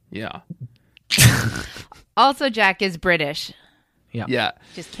 Yeah. Also, Jack is British. Yeah.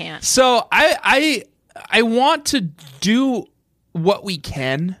 Just can't. So I want to do what we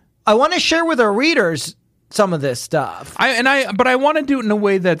can. I want to share with our readers some of this stuff. But I want to do it in a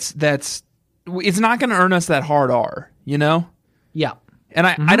way that's it's not going to earn us that hard R, you know? Yeah. And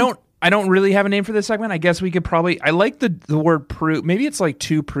I don't really have a name for this segment. I guess we could probably, I like the word prude. Maybe it's like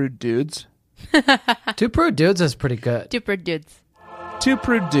two prude dudes. Two prude dudes is pretty good. Super dudes. Two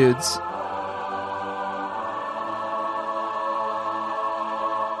prude dudes.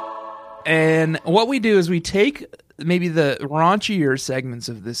 And what we do is we take maybe the raunchier segments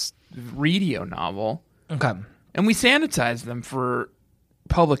of this radio novel Okay. and we sanitize them for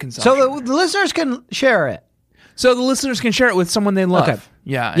public consumption. So the listeners can share it. So the listeners can share it with someone they love. Okay.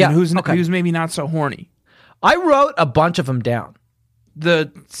 Yeah. Yeah, And who's okay. maybe not so horny. I wrote a bunch of them down.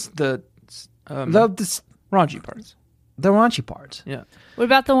 The The raunchy parts. raunchy parts. Yeah. What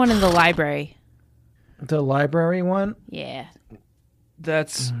about the one in the library? The library one. Yeah.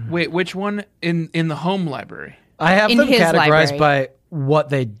 That's wait, which one in the home library? I have In them his categorized library. by what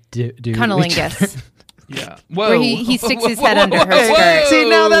they do. Cunnilingus. Yeah. Whoa. Where he sticks his head under her Whoa. skirt. See,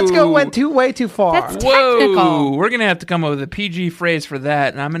 now that's went way too far. That's Whoa. technical. We're gonna have to come up with a PG phrase for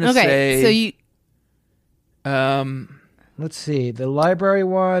that, and I'm gonna Okay, say so you Let's see. The library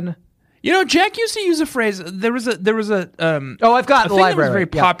one. you know, Jack used to use a phrase. There was a Oh, I've got a the thing library. that was very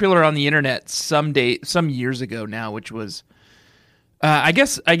Yeah. popular on the internet some years ago now, which was I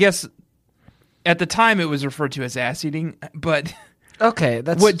guess at the time it was referred to as ass eating, but Okay,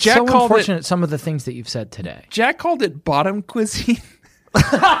 that's What Jack so called it- unfortunate. Some of the things that you've said today. Jack called it bottom cuisine.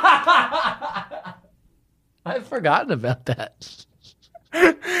 I've forgotten about that.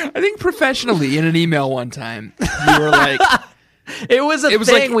 I think professionally in an email one time you were like, It was a it was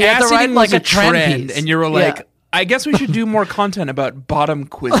thing. like We had to ass write eating like was a trend piece. and you were like, Yeah. I guess we should do more content about bottom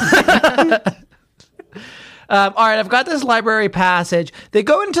cuisine. All right, I've got this library passage. They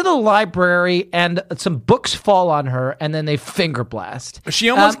go into the library and some books fall on her, and then they finger blast. She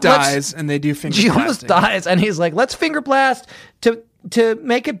almost let's- dies, and they do finger She almost blasting. dies, and he's like, "Let's finger blast to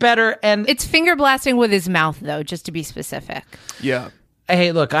make it better." And it's finger blasting with his mouth, though, just to be specific. Yeah.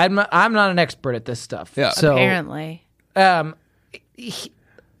 hey, look, I'm not an expert at this stuff. Yeah. So Apparently.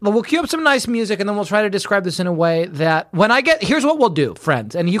 we'll cue up some nice music, and then we'll try to describe this in a way that here's what we'll do,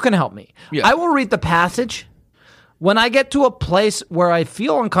 friends, and you can help me. Yeah. I will read the passage. When I get to a place where I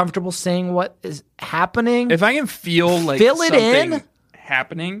feel uncomfortable saying what is happening, If I can feel like Fill it something in.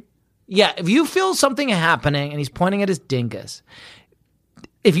 happening, yeah, if you feel something happening, and he's pointing at his dingus,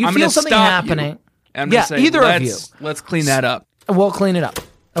 if you I'm feel gonna something stop happening, you. I'm yeah, gonna say, either of you, let's clean that up. we'll clean it up.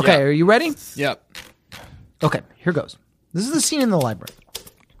 Okay, Yeah. are you ready? Yep. Okay, here goes. This is the scene in the library.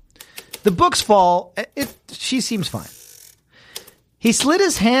 The books fall. She seems fine. He slid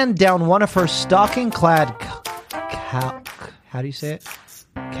his hand down one of her stocking-clad how do you say it?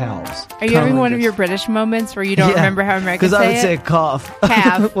 Calves. Are you having one of your British moments where you don't remember how Americans say it? Because I would say calf.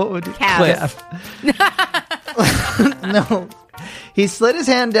 Calf. What would you? Calf. No. He slid his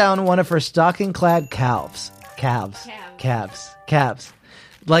hand down one of her stocking-clad calves. Calves.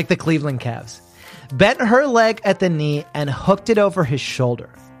 Like the Cleveland Cavs. Bent her leg at the knee and hooked it over his shoulder.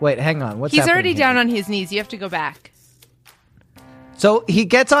 Wait, hang on. What's He's happening already here? down on his knees. You have to go back. So he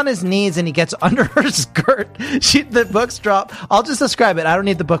gets on his knees and he gets under her skirt. The book's drop. I'll just describe it. I don't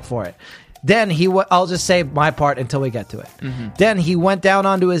need the book for it. Then I'll just say my part until we get to it. Mm-hmm. Then he went down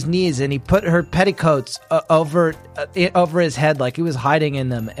onto his knees and he put her petticoats over his head like he was hiding in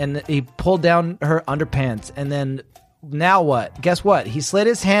them. And he pulled down her underpants. And then now what? Guess what? He slid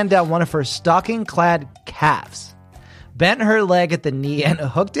his hand down one of her stocking-clad calves, bent her leg at the knee, and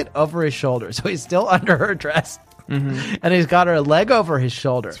hooked it over his shoulder. So he's still under her dress. Mm-hmm. And he's got her leg over his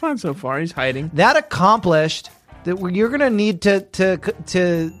shoulder. It's fine so far. He's hiding. That accomplished, you're going to need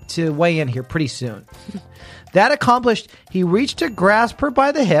to weigh in here pretty soon. That accomplished, he reached to grasp her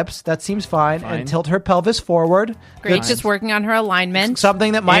by the hips. That seems fine. And tilt her pelvis forward. Great, just working on her alignment.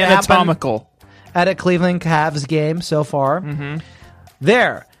 Something that might happen Anatomical. at a Cleveland Cavs game so far. Mm-hmm.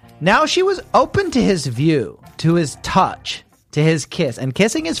 There. Now she was open to his view, to his touch, to his kiss. And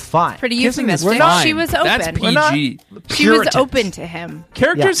kissing is fine. Pretty Kissing is euphemistic. fine. She was open. That's PG. She was open to him.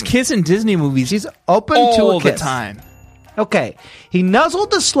 Characters kiss in Disney movies. She's open all to a kiss. the time. Okay. He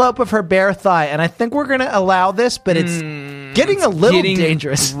nuzzled the slope of her bare thigh, and I think we're going to allow this, but it's getting a little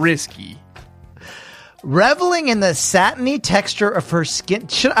dangerous. Risky. Reveling in the satiny texture of her skin.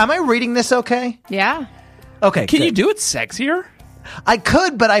 Am I reading this okay? Yeah. Okay. Can good. you do it sexier? I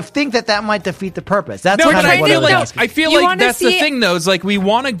could, but I think that might defeat the purpose. That's No, kind but of what I was asking. I feel You like wanna that's the see- thing, though. Is like we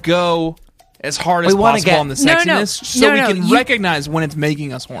want to go as hard as We wanna possible get- on the No, sexiness, no. so No, we no, can you- recognize when it's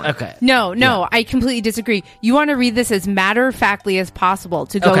making us horny. Okay. No, I completely disagree. You want to read this as matter-of-factly as possible,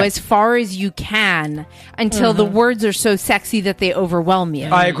 to go Okay. as far as you can until the words are so sexy that they overwhelm you.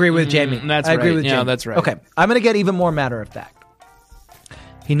 I agree with Jamie. That's I agree right. with Yeah, Jamie. that's right. Okay. I'm going to get even more matter of fact.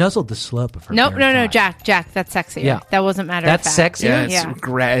 He nuzzled the slope of her No, bare thigh. Jack, that's sexier. Yeah. That wasn't matter That's of fact. sexier? Yeah, it's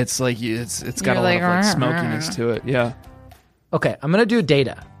Yeah. it's like it's got You're a lot like, of like smokiness to it. Yeah. Okay. I'm going to do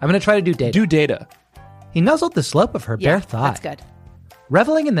data. I'm going to try to do data. Do data. He nuzzled the slope of her Yeah, bare thigh, that's good.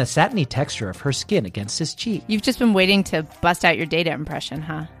 reveling in the satiny texture of her skin against his cheek. You've just been waiting to bust out your data impression,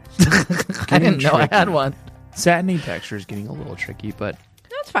 huh? I didn't know I had one. Satiny texture is getting a little tricky, but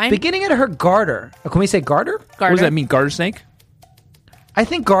That's fine. Beginning at her garter. Can we say garter? what Garter. does that mean? Garter snake? I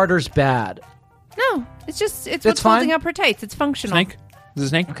think garter's bad. No, it's just That's what's fine? holding up her tights. It's functional. Snake? Is it a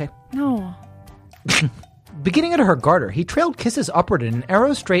snake? Okay. No. Beginning at her garter, he trailed kisses upward in an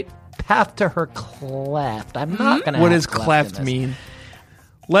arrow straight path to her cleft. I'm not going to. What does cleft mean?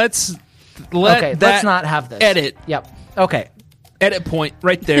 Let's let that let's not have this. edit. Yep. Okay. Edit point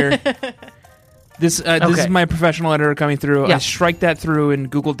right there. This is my professional editor coming through. Yeah. I strike that through in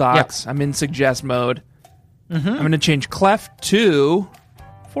Google Docs. I'm in suggest mode. Mm-hmm. I'm going to change cleft to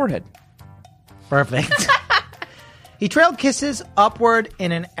forehead. Perfect. He trailed kisses upward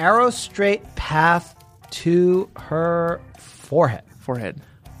in an arrow straight path to her forehead. Forehead.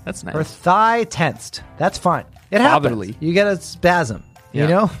 That's nice. Her thigh tensed. That's fine. It happens. Fatherly. You get a spasm. Yeah. You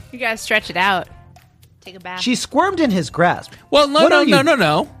know? You gotta stretch it out. Take a bath. She squirmed in his grasp. Well,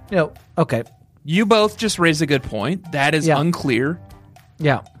 no. No. Okay. You both just raised a good point. That is Yeah. unclear.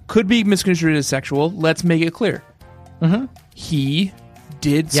 Yeah. Could be misconstrued as sexual. Let's make it clear. Mm-hmm. He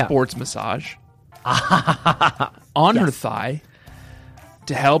did Yeah. sports massage on her thigh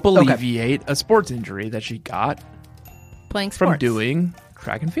to help alleviate a sports injury that she got Playing from sports. doing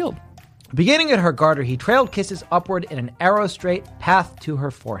track and field. Beginning at her garter, he trailed kisses upward in an arrow straight path to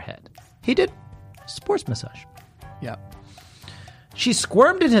her forehead. He did sports massage. Yeah. She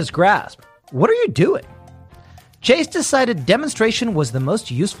squirmed in his grasp. What are you doing? Chase decided demonstration was the most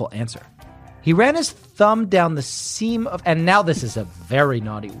useful answer. He ran his thumb down the seam of, and now this is a very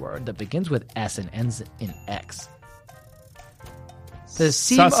naughty word that begins with S and ends in X. The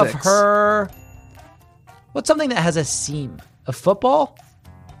seam of Sussex. her. What's something that has a seam? A football?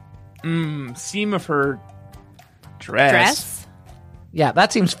 Seam of her dress. Dress? Yeah,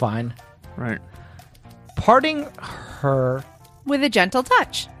 that seems fine. Right. Parting her. With a gentle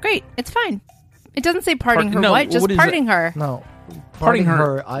touch. Great. It's fine. It doesn't say parting her no, what? Just what is parting her. No. Parting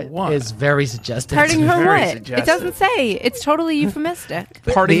her what? is very suggestive. Parting her very what? suggestive. It doesn't say. It's totally euphemistic.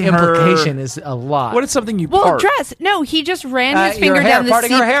 Parting the her- implication is a lot. What is something you Well, part? dress. No, he just ran his your finger hair, down the parting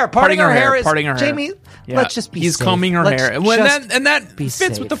seam. her hair, parting her hair is parting her hair. Jamie. Yeah. Let's just be He's safe. combing her Let's hair. And just that be fits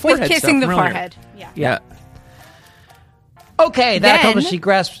safe. with the With forehead kissing stuff, the really. forehead. Yeah. Yeah. Okay, that Then- accomplished. She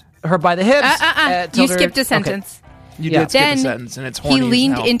grasped her by the hips. You told her- skipped a sentence. You Yeah. did skip Then a sentence, and it's horny. he as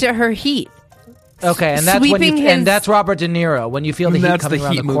leaned hell. into her heat. Okay, and that's when Sweeping you, his- and that's Robert De Niro. When you feel the heat That's coming the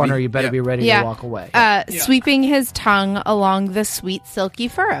around Heat the corner, movie. you better Yeah. be ready Yeah. to walk away. Sweeping his tongue along the sweet silky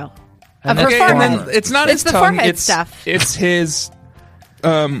furrow And of her that's Okay, and forehead. then it's not It's his the tongue. forehead It's stuff. It's his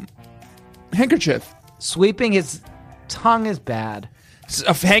handkerchief. Sweeping his tongue is bad.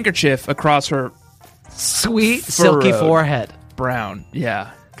 A handkerchief across her Sweet silky Furrowed. forehead. brown. Yeah,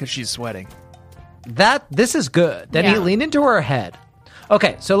 because she's sweating. This is good. Then he Yeah. leaned into her head.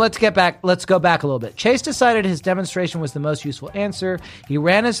 Okay, so let's go back a little bit. Chase decided his demonstration was the most useful answer. He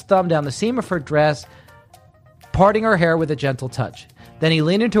ran his thumb down the seam of her dress, parting her hair with a gentle touch. Then he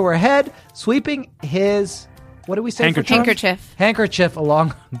leaned into her head, sweeping his, what do we say? for Handkerchief. tongue? Handkerchief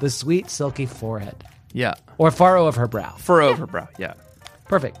along the sweet silky forehead Yeah, or furrow of her brow. furrow of her brow. Yeah.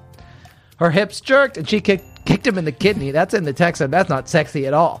 Perfect. Her hips jerked and she kicked him in the kidney. That's in the text and that's not sexy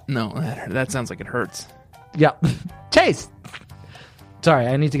at all. No, that sounds like it hurts. Yeah. Chase. Sorry,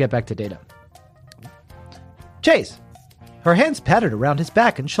 I need to get back to data. Chase. Her hands pattered around his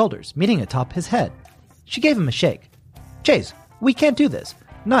back and shoulders, meeting atop his head. She gave him a shake. Chase, we can't do this.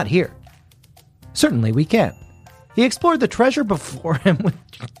 Not here. Certainly we can. He explored the treasure before him with...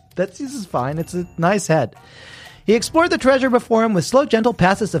 This is fine. It's a nice head. He explored the treasure before him with slow, gentle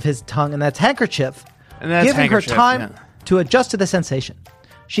passes of his tongue, and that's handkerchief, And that's giving her handkerchief, time yeah. to adjust to the sensation.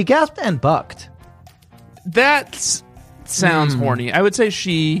 She gasped and bucked. That sounds horny. I would say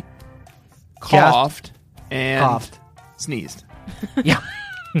she coughed and Coughed. sneezed. Yeah.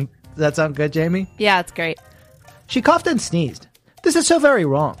 Does that sound good, Jamie? Yeah, it's great. She coughed and sneezed. This is so very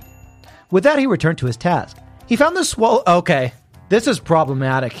wrong. With that, he returned to his task. He found the swollen... Okay, this is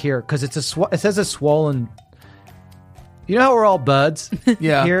problematic here, because it says a swollen... You know how we're all buds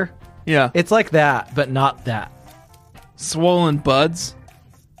Yeah. here? Yeah. It's like that, but not that. Swollen buds.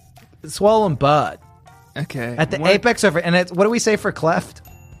 Swollen bud. Okay. At the What? apex of it. And it's, what do we say for cleft?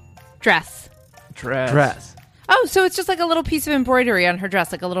 Dress. Dress. Oh, so it's just like a little piece of embroidery on her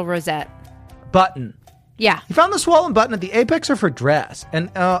dress, like a little rosette. Button. Yeah. He found the swollen button at the apex of her dress. And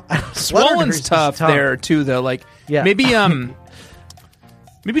Swollen's his tough tongue. there too, though. Like Yeah. maybe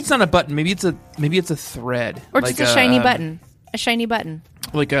maybe it's not a button. Maybe it's a thread Or like just a shiny button. A shiny button.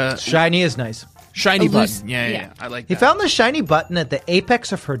 like a Shiny is nice. shiny A loose- button. Yeah. yeah. I like. He that. found the shiny button at the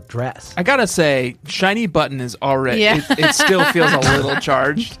apex of her dress. I gotta say, shiny button is already. Yeah. It still feels a little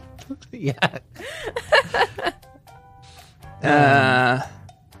charged. Yeah.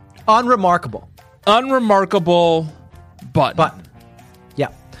 Unremarkable button. Button. Yeah.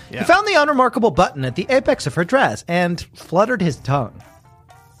 Yeah. He found the unremarkable button at the apex of her dress and fluttered his tongue.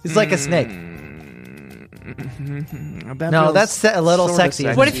 He's like a snake. That No, feels that's a little sorta sexy.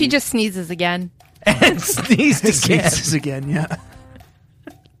 What if he just sneezes again? And sneezed again. sneezes again? Yeah.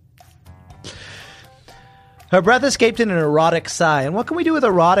 Her breath escaped in an erotic sigh. And what can we do with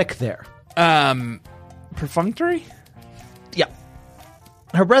erotic there? Perfunctory. Yeah.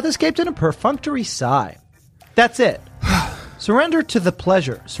 Her breath escaped in a perfunctory sigh. That's it. Surrender to the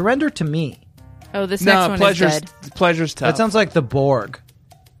pleasure. Surrender to me. Oh, this next one is good. Pleasure's tough. That sounds like the Borg.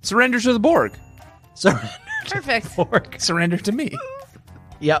 Surrender to the Borg. Surrender Perfect. to the Borg. Surrender to me.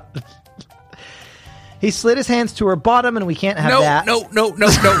 Yep. He slid his hands to her bottom, and we can't have that.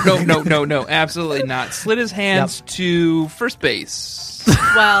 No. Absolutely not. Slid his hands to first base.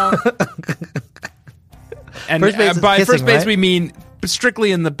 Well, And First base is by kissing, first base, right? we mean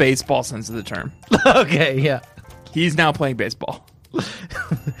strictly in the baseball sense of the term. Okay, yeah. He's now playing baseball.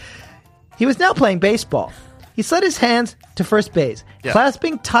 He was now playing baseball. He slid his hands to first base, Yeah.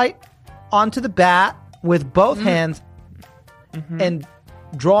 clasping tight onto the bat with both hands and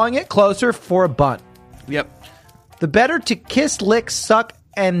drawing it closer for a bunt. Yep. The better to kiss, lick, suck,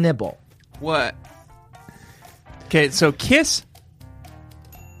 and nibble. What? Okay, so kiss,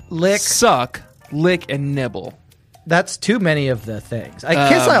 Lick. suck, lick, and nibble. That's too many of the things. I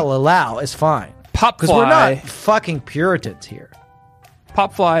kiss I'll allow is fine. Pop Because we're fly, not fucking Puritans here.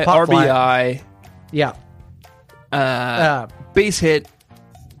 pop fly, Pop fly. RBI, Yeah. base hit,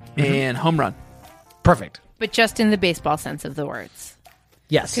 and home run. Perfect. but just in the baseball sense of the words.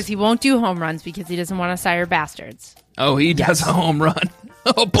 Yes. Because he won't do home runs because he doesn't want to sire bastards. Oh, he does a home run.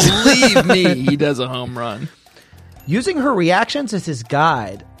 Oh, believe me, he does a home run. Using her reactions as his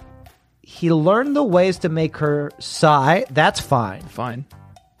guide, he learned the ways to make her sigh. That's fine. Fine.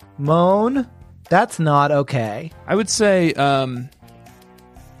 Moan. That's not okay. I would say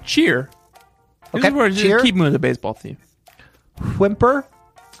cheer. Okay, Just cheer. keep moving the baseball theme. Whimper.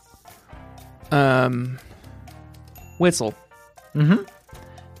 Whistle.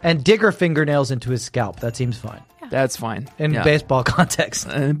 And dig her fingernails into his scalp. That seems fine. Yeah. That's fine. In Yeah. baseball context.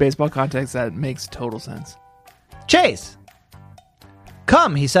 In baseball context, that makes total sense. Chase!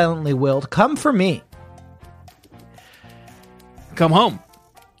 Come, he silently willed. Come for me. Come home.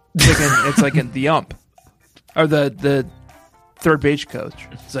 It's like in the ump. Or the third base coach.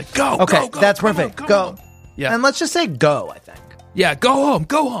 It's like, go, Okay, go, that's come perfect. on, come Go. on. Yeah. And let's just say go, I think. Yeah, go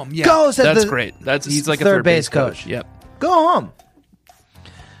home. Yeah. Go, said That's the great. He's like a third base coach. Yep. Go home.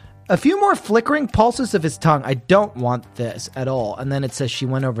 A few more flickering pulses of his tongue. I don't want this at all. And then it says she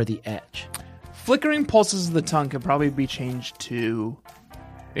went over the edge. Flickering pulses of the tongue could probably be changed to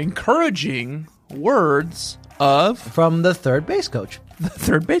encouraging words of From the third base coach. the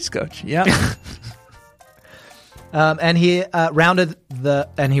third base coach. Yeah. And he rounded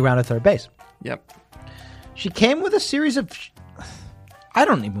third base. Yep. She came with a series of... I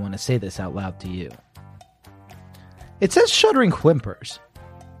don't even want to say this out loud to you. It says shuddering whimpers.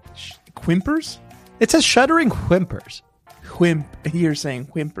 Whimpers? It says shuddering whimpers. You're saying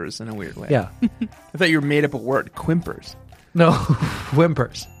whimpers in a weird way. Yeah. I thought you were made up a word. Quimpers. No,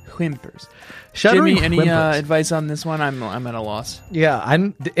 whimpers. Whimpers. Shuddering Jimmy, any whimpers. advice on this one? I'm at a loss. Yeah,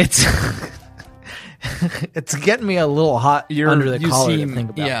 it's it's getting me a little hot under the collar to think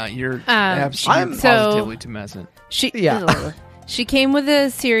about. Yeah, you're I'm- absolutely positively tumescent. Yeah. She came with a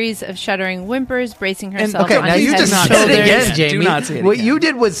series of shuddering whimpers, bracing herself Okay, on now his you head just and said it shoulders. again, Jamie. Do not say it What again. you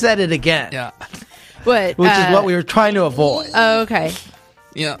did was said it again. Yeah. What? Which is what we were trying to avoid. Oh, okay.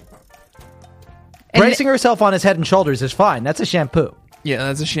 Yeah. And Bracing herself on his head and shoulders is fine. That's a shampoo. Yeah,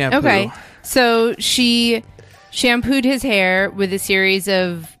 that's a shampoo. Okay. So she shampooed his hair with a series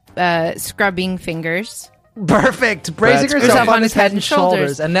of scrubbing fingers. Perfect. Bracing That's herself great. on his head and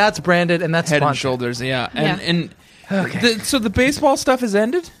shoulders. And that's branded and that's Head and sponsored. shoulders, yeah. Yeah. And so the baseball stuff has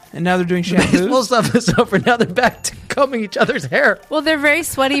ended, and now they're doing shampoos? Baseball stuff is over. Now they're back to combing each other's hair. Well, they're very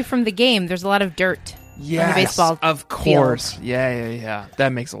sweaty from the game. There's a lot of dirt on the baseball of course. Yeah.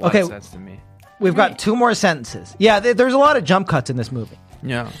 That makes a lot Okay. of sense to me. We've got two more sentences. Yeah, there's a lot of jump cuts in this movie.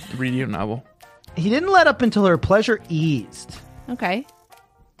 Yeah, read your novel. He didn't let up until her pleasure eased. Okay.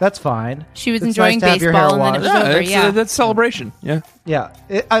 That's fine. She was It's enjoying nice to have your hair baseball, and then it was washed. over. it's, Yeah. that's celebration. Yeah. Yeah,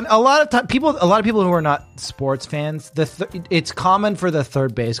 and a lot of people who are not sports fans, it's common for the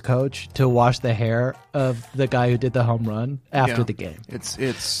third base coach to wash the hair of the guy who did the home run after Yeah. the game. It's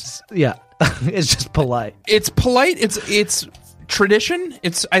Yeah, it's just polite. it's polite. It's tradition.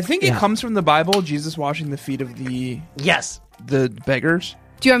 I think it Yeah. comes from the Bible. Jesus washing the feet of the beggars.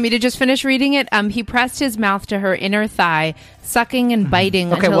 Do you want me to just finish reading it? He pressed his mouth to her inner thigh, sucking and biting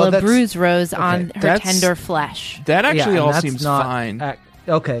Okay, until well, a that's- bruise rose on her that's- tender flesh. That actually Yeah, and all that's seems not fine.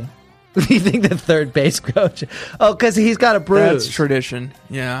 Okay. You think the third base coach? Oh, because he's got a bruise. That's tradition.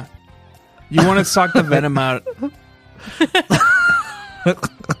 Yeah. You want to suck the venom out.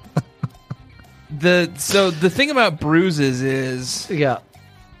 So the thing about bruises is Yeah.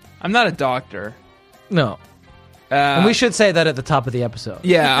 I'm not a doctor. No. And we should say that at the top of the episode.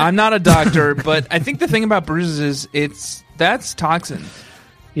 Yeah, I'm not a doctor, but I think the thing about bruises is that's toxin,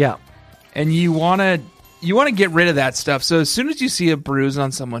 Yeah. and you want to get rid of that stuff. So as soon as you see a bruise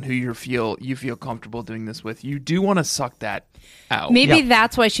on someone who you feel comfortable doing this with, you do want to suck that out. Maybe Yeah.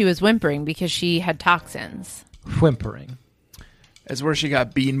 that's why she was whimpering, because she had toxins. Whimpering. That's where she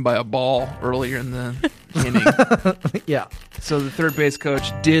got beaten by a ball earlier in the inning. Yeah. So the third base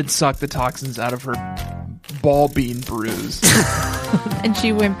coach did suck the toxins out of her ball bean bruise. And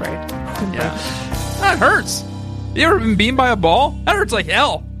she whimpered. Yeah, that hurts. You ever been beaten by a ball? That hurts like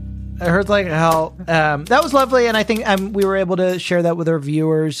hell. It hurts like hell. That was lovely, and I think we were able to share that with our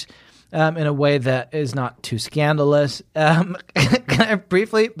viewers in a way that is not too scandalous. Can I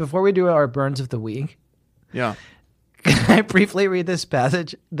briefly, before we do our burns of the week, Yeah. can I briefly read this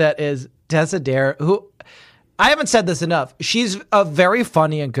passage that is Tessa Dare, who I haven't said this enough. She's a very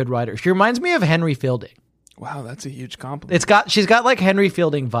funny and good writer. She reminds me of Henry Fielding. Wow, that's a huge compliment. She's got like Henry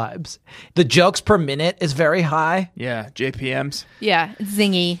Fielding vibes. The jokes per minute is very high. Yeah, JPMs. Yeah, it's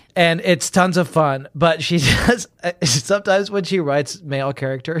zingy. And it's tons of fun, but she does sometimes when she writes male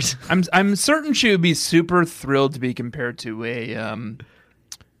characters. I'm certain she would be super thrilled to be compared to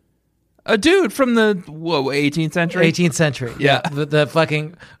a dude from the 18th century. 18th century, Yeah. the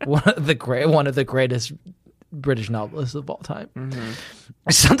fucking one of the greatest British novelists of all time. Mm-hmm.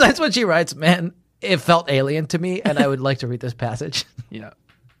 Sometimes when she writes, man, it felt alien to me, and I would like to read this passage. Yeah.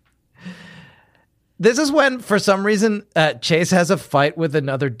 This is when, for some reason, Chase has a fight with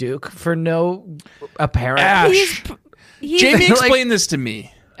another Duke for no apparent. Ash. He's Jamie like- explained this to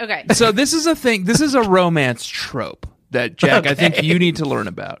me. okay. So this is a thing. This is a romance trope that, Jack, I think Okay. you need to learn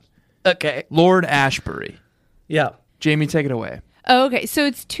about. Okay, Lord Ashbury. yeah. Jamie, take it away. Oh, okay, so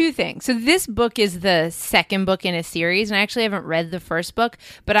it's two things. So this book is the second book in a series, and I actually haven't read the first book,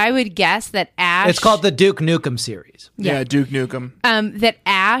 but I would guess that Ash... It's called the Duke Nukem series. Yeah, Duke Nukem. that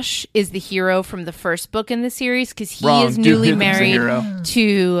Ash is the hero from the first book in the series because he Wrong. is Duke newly Nukem's the married hero.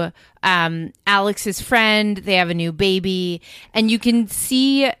 to Alex's friend. They have a new baby, and you can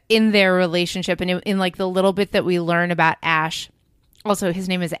see in their relationship and in like the little bit that we learn about Ash. Also, his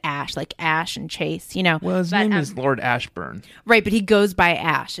name is Ash, like Ash and Chase, you know. Well, his name is Lord Ashburn. Right, but he goes by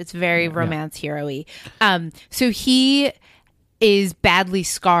Ash. It's very romance hero-y. So he is badly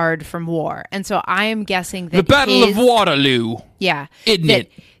scarred from war. And so I am guessing that The Battle his- of Waterloo. Yeah. Isn't that,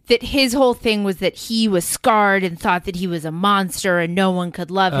 it? That his whole thing was that he was scarred and thought that he was a monster and no one could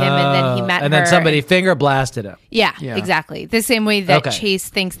love him. And then he met and her. then somebody finger blasted him. Yeah, Yeah. exactly. The same way that Okay. Chase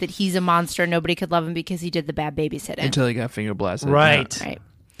thinks that he's a monster and nobody could love him because he did the bad babysitting. Until he got finger blasted. Right. Right.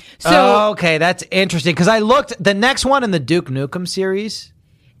 So Okay, that's interesting because I looked the next one in the Duke Nukem series.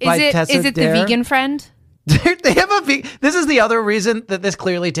 by Tessa is it the Dare. vegan friend? They have a this is the other reason that this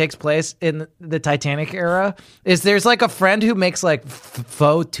clearly takes place in the Titanic era is there's like a friend who makes like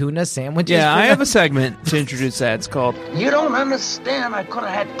faux tuna sandwiches. Yeah, for I them. have a segment to introduce that. It's called You don't understand. I could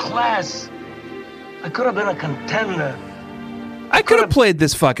have had class. I could have been a contender. I could have played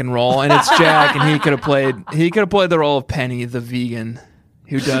this fucking role, and it's Jack, and he could have played the role of Penny, the vegan,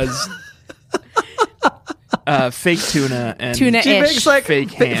 who does fake tuna and Tuna-ish. She makes like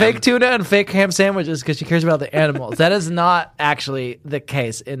fake ham. fake tuna and fake ham sandwiches because she cares about the animals. That is not actually the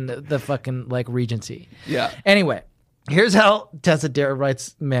case in the fucking like Regency. Yeah. Anyway, here's how Tessa Dare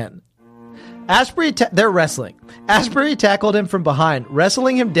writes men. Asbury, they're wrestling. Asbury tackled him from behind,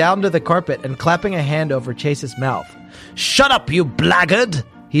 wrestling him down to the carpet and clapping a hand over Chase's mouth. "Shut up, you blackguard!"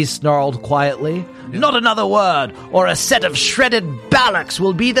 he snarled quietly. "Not another word, or a set of shredded ballocks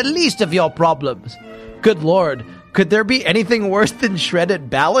will be the least of your problems." Good Lord, could there be anything worse than shredded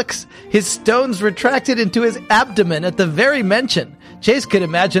ballocks? His stones retracted into his abdomen at the very mention. Chase could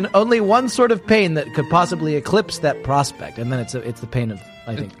imagine only one sort of pain that could possibly eclipse that prospect, and then it's the pain of,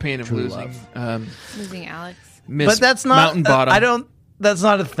 I think, The pain of true losing. love. Losing Alex. Miss But that's not. Mountain Bottom. I don't. That's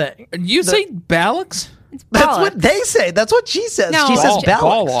not a thing. You say ballocks? That's Bollocks. what they say. That's what she says. No. She says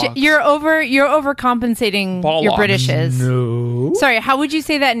Ball- ballocks. ball- You're overcompensating Bollocks. your Britishes. No. Sorry, how would you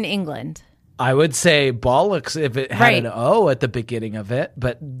say that in England? I would say bollocks if it had Right. an O at the beginning of it,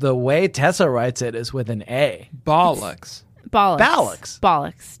 but the way Tessa writes it is with an A. Bollocks. Bollocks. Bollocks.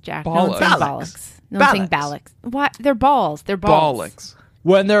 Bollocks, Jack. No one's saying Bollocks. bollocks. No one's saying Bollocks. bollocks. What? They're balls. They're balls. Bollocks.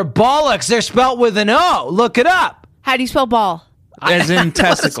 When they're bollocks, they're spelt with an O. Look it up. How do you spell ball? As in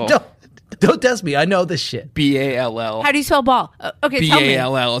testicle. Don't test me. I know this shit. B-A-L-L. How do you spell ball? Okay, tell me.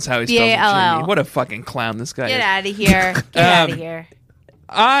 B-A-L-L is how he spells it, B-A-L-L. Jamie. What a fucking clown this guy Get is. out of here. Get out of here.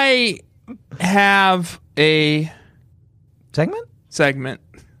 I have a Segment? segment,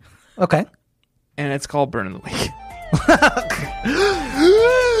 Okay. and it's called Burn of the Week.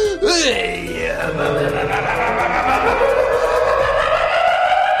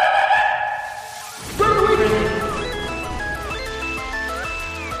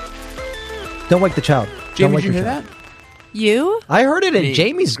 Don't wake the child. Jamie, Don't wake did you your hear child. that? You? I heard it in Me.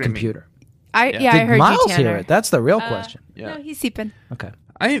 Jamie's Screaming. computer. I Yeah. I Did heard Miles you, Tanner. hear it? That's the real question. Yeah. No, he's sleeping. Okay.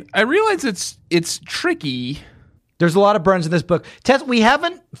 I realize it's tricky. There's a lot of burns in this book. We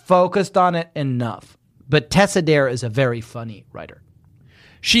haven't focused on it enough, but Tessa Dare is a very funny writer.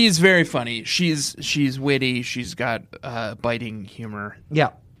 She's very funny. She's witty. She's got biting humor. Yeah.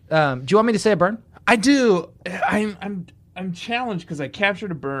 Do you want me to say a burn? I do. I'm challenged because I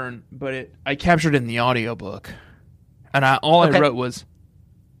captured a burn, but I captured it in the audiobook. And all Okay. I wrote was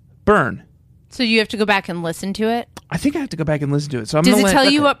burn. So you have to go back and listen to it? I think I have to go back and listen to it. So I'm Does gonna it tell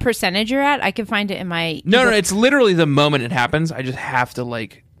you okay. what percentage you're at? I can find it in my... No, ebook. it's literally the moment it happens. I just have to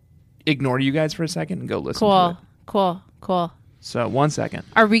like ignore you guys for a second and go listen to it. Cool. So 1 second.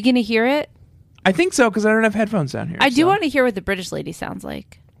 Are we going to hear it? I think so because I don't have headphones down here. I do so. want to hear what the British lady sounds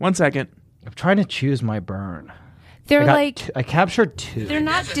like. 1 second. I'm trying to choose my burn. They're like... I captured two. They're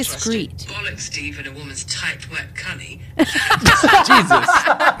not discreet. Bollocks, Steve, in a woman's tight, wet cunny. Jesus.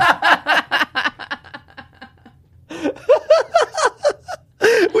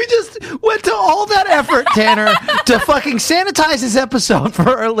 We just went to all that effort, Tanner, to fucking sanitize this episode for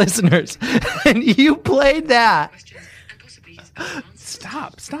our listeners, and you played that. And possibly his answer.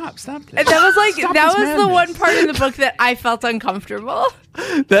 Stop this. That was like Stop that this was the madness. one part in the book that I felt uncomfortable.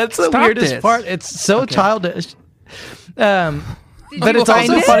 That's the Stop weirdest this. part. It's so childish. But you it's find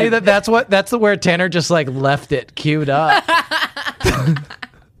also it? funny that's where Tanner just like left it queued up.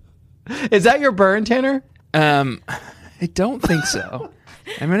 Is that your burn, Tanner? I don't think so.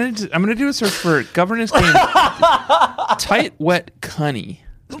 I'm gonna do a search for governess game tight wet cunny.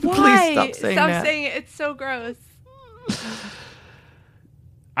 Why? stop saying that. saying it. It's so gross.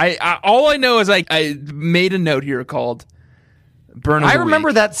 I all I know is I made a note here called burn. Of I the remember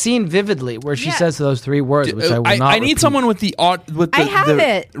week. that scene vividly where she Yeah. says those 3 words, which I will not I need repeat. someone with the I have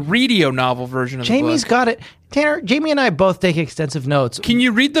it. radio novel version of Jamie's the book. got it. Tanner, Jamie and I both take extensive notes. Can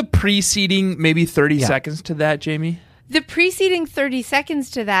you read the preceding maybe 30 Yeah. seconds to that, Jamie? The preceding 30 seconds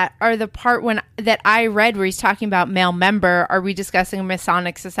to that are the part that I read where he's talking about male member. Are we discussing a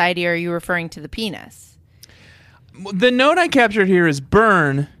Masonic society, or are you referring to the penis? The note I captured here is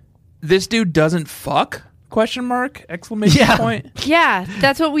burn. This dude doesn't fuck? Question mark? Exclamation Yeah. point. Yeah,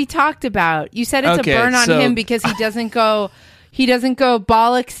 that's what we talked about. You said it's Okay, a burn on so- him because he doesn't go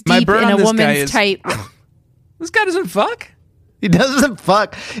bollocks My deep burn in a on this guy woman's is- type. This guy doesn't fuck? He doesn't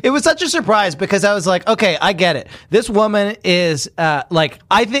fuck. It was such a surprise because I was like, okay, I get it. This woman is I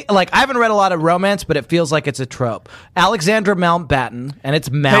haven't read a lot of romance, but it feels like it's a trope. Alexandra Mountbatten, and it's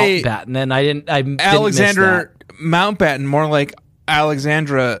Mountbatten, and I didn't miss Alexander Mountbatten, more like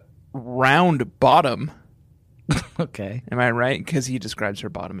Alexandra Round Bottom. that. Okay. Am I right? Because he describes her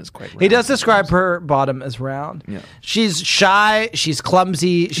bottom as quite round. He does describe her bottom as round. Yeah. She's shy. She's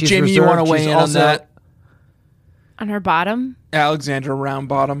clumsy. She's Jamie, you reserved. want to weigh she's in also, on that? On her bottom? Alexandra Round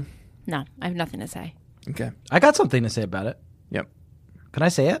Bottom. No, I have nothing to say. Okay. I got something to say about it. Yep. Can I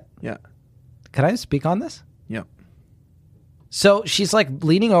say it? Yeah. Can I speak on this? Yep. So she's like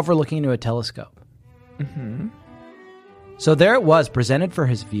leaning over, looking into a telescope. Mm-hmm. So there it was, presented for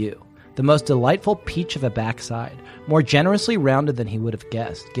his view. The most delightful peach of a backside, more generously rounded than he would have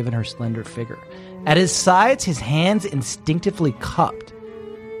guessed, given her slender figure. At his sides, his hands instinctively cupped,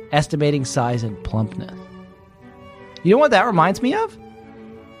 estimating size and plumpness. You know what that reminds me of?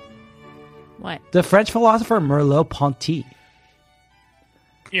 What? The French philosopher Merleau-Ponty.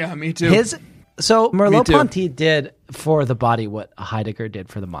 Yeah, me too. Merleau-Ponty did for the body what Heidegger did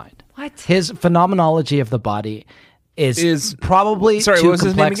for the mind. What? His phenomenology of the body is probably Sorry, too what was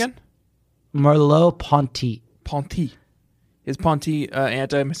complex. his name again? Merleau-Ponty. Ponty. Is Ponty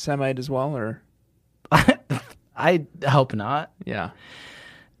anti-Semite as well, or? I hope not. Yeah.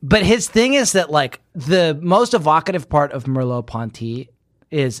 But his thing is that, like, the most evocative part of Merleau-Ponty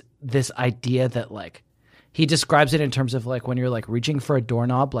is this idea that, like, he describes it in terms of, like, when you're, like, reaching for a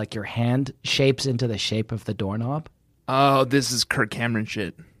doorknob, like, your hand shapes into the shape of the doorknob. Oh, this is Kirk Cameron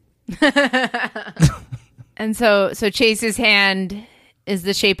shit. And so Chase's hand is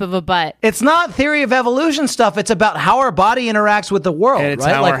the shape of a butt. It's not theory of evolution stuff. It's about how our body interacts with the world, And it's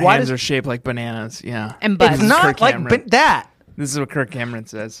right? how like, our why hands does are shaped like bananas. Yeah. And butts. it's not Kirk like Cameron. that. This is what Kirk Cameron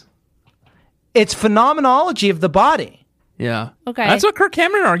says. It's phenomenology of the body. Yeah. Okay. That's what Kirk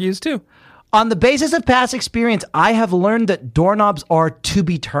Cameron argues too. On the basis of past experience, I have learned that doorknobs are to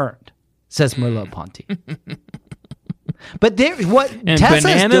be turned, says Merleau-Ponty. But what And Tessa's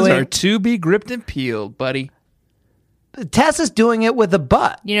bananas doing, are to be gripped and peeled, buddy. Tessa's doing it with the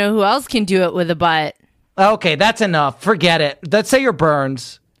butt. You know who else can do it with a butt? Okay, that's enough. Forget it. Let's say your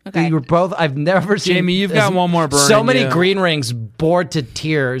burns. Okay. You were both. I've never seen. Jamie, you've got one more burn So in many you. green rings bored to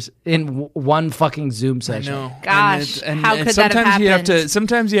tears in one fucking Zoom I session. know. Gosh, how could that have sometimes you have to. happened?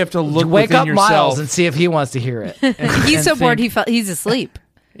 Sometimes you have to look Wake within up yourself. Miles and see if he wants to hear it. He's so and bored think- he's asleep.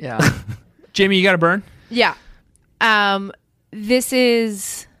 Yeah. Jamie, you got a burn? Yeah. This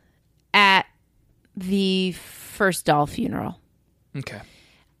is at the first doll funeral. Okay.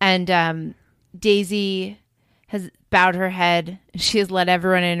 And Daisy has bowed her head. She has led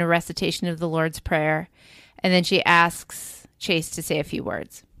everyone in a recitation of the Lord's Prayer. And then she asks Chase to say a few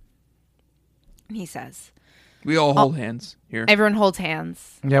words. And he says, We all hold hands here. everyone holds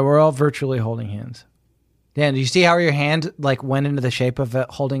hands. Yeah, we're all virtually holding hands. Dan, do you see how your hand like went into the shape of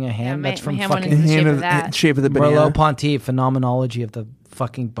holding a hand? my- That's from my hand went fucking into the shape of that. shape of the banana. Merleau-Ponty, Phenomenology of the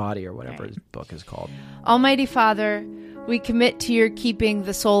fucking Body, or whatever his book is called. Almighty Father, we commit to your keeping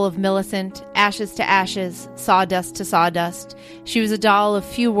the soul of Millicent, ashes to ashes, sawdust to sawdust. She was a doll of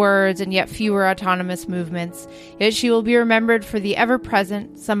few words and yet fewer autonomous movements. Yet she will be remembered for the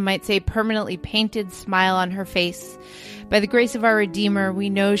ever-present, some might say permanently painted, smile on her face. By the grace of our Redeemer, we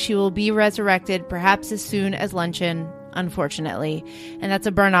know she will be resurrected, perhaps as soon as luncheon, unfortunately. And that's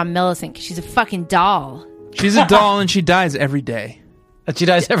a burn on Millicent, 'cause she's a fucking doll. She's a doll and she dies every day. And she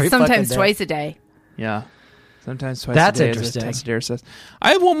dies every fucking Sometimes day. twice a day. Yeah. Sometimes twice That's a day, interesting. as Tessa says.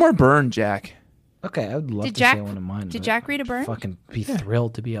 I have one more burn, Jack. Okay, I would love Did to Jack- say one of mine. did but Jack read a burn? Fucking be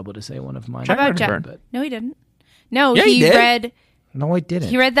thrilled to be able to say one of mine. How about read a Jack? burn. But No, he didn't. No, Yeah, he he did. read no, I didn't.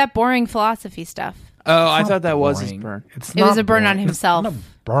 he read that boring philosophy stuff. Oh, I It's thought not that was his boring. burn. It's It was not a burn on boring. himself. It's not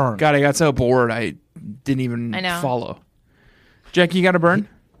a burn. God, I got so bored I didn't even I know. follow. Jackie, you got a burn?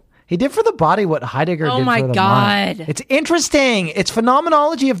 He did for the body what Heidegger Oh did my for the God. mind. It's interesting. It's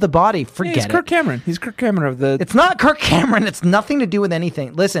phenomenology of the body. Forget He's it. Kirk Cameron. He's Kirk Cameron of the... It's not Kirk Cameron. It's nothing to do with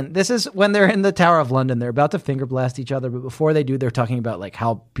anything. Listen, this is when they're in the Tower of London. They're about to finger blast each other, but before they do, they're talking about like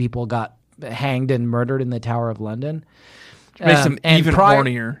how people got hanged and murdered in the Tower of London. makes them and even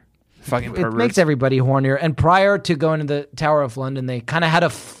hornier. Fucking It perverts. makes everybody hornier. And prior to going to the Tower of London, they kind of had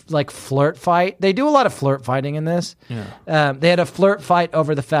a flirt fight. They do a lot of flirt fighting in this. Yeah. They had a flirt fight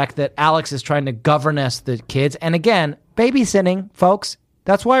over the fact that Alex is trying to governess the kids. And again, babysitting, folks.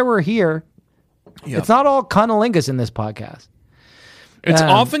 That's why we're here. Yep. It's not all cunnilingus in this podcast. It's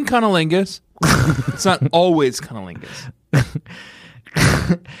often cunnilingus. It's not always cunnilingus.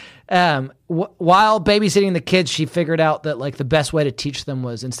 While babysitting the kids, she figured out that like the best way to teach them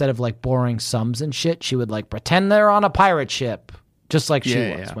was instead of like boring sums and shit, she would like pretend they're on a pirate ship, just like she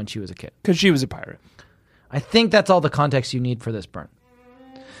was when she was a kid. Because she was a pirate. I think that's all the context you need for this burn.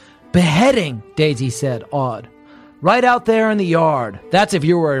 Beheading, Daisy said, awed. Right out there in the yard. That's if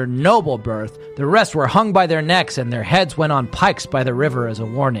you were a noble birth. The rest were hung by their necks and their heads went on pikes by the river as a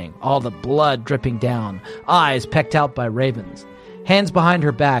warning. All the blood dripping down, eyes pecked out by ravens. Hands behind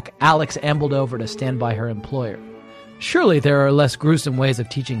her back, Alex ambled over to stand by her employer. Surely there are less gruesome ways of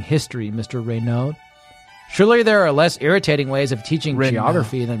teaching history, Mr. Reynaud. Surely there are less irritating ways of teaching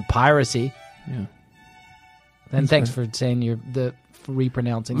geography than piracy. Yeah. And thanks for saying for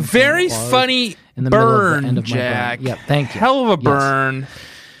repronouncing. Very funny in the burn, middle of the end of my Jack. burn. Yep, thank you. Hell of a Yes. burn.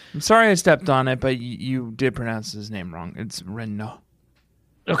 I'm sorry I stepped on it, but you did pronounce his name wrong. It's Renaud.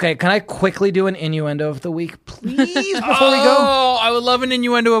 Okay, can I quickly do an innuendo of the week, please, before we go? Oh, I would love an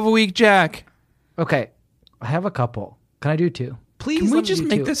innuendo of a week, Jack. Okay, I have a couple. Can I do two? Please, Can we let me just do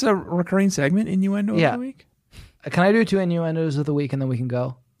make two. this a recurring segment, innuendo Yeah. of the week? Can I do two innuendos of the week and then we can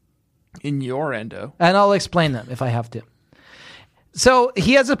go? In your endo. And I'll explain them if I have to. So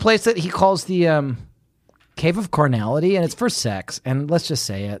he has a place that he calls the Cave of Carnality, and it's for sex. And let's just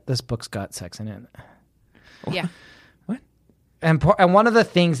say it. This book's got sex in it. Yeah. And one of the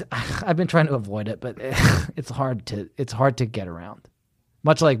things I've been trying to avoid it, but it's hard to get around.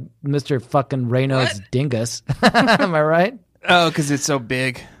 Much like Mr. fucking Reynaud's dingus. Am I right? Oh, because it's so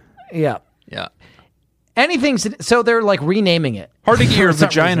big. Yeah. Yeah. So they're like renaming it. Hard to get your For some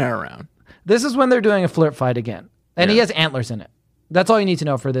vagina reason. around. This is when they're doing a flirt fight again. And he Yeah. has antlers in it. That's all you need to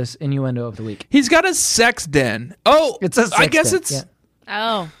know for this innuendo of the week. He's got a sex den. Oh, It's a sex I guess den, it's yeah.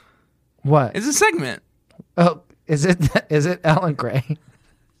 Oh. What? it's a segment. Oh, is it Alan Gray?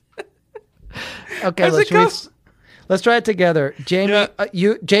 Okay, How's it go? let's try it together. Jamie, Yeah.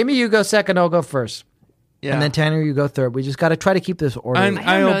 you go second, I'll go first. Yeah. And then Tanner, you go third. We just got to try to keep this order. And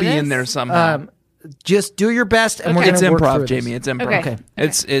I don't I'll know be in this. there somehow. Just do your best, and we're Okay. going It's to work improv, through Jamie. this. It's improv. Okay.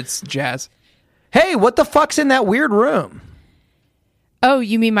 It's jazz. Hey, what the fuck's in that weird room? Oh,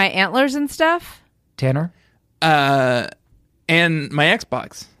 you mean my antlers and stuff? Tanner? And my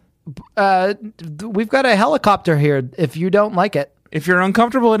Xbox. We've got a helicopter here if you don't like it. If you're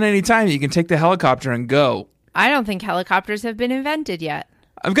uncomfortable at any time, you can take the helicopter and go. I don't think helicopters have been invented yet.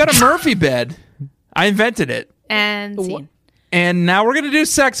 I've got a Murphy bed. I invented it. And scene. And now we're going to do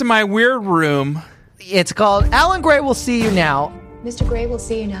sex in my weird room. It's called Alan Gray Will See You Now. Mr. Gray will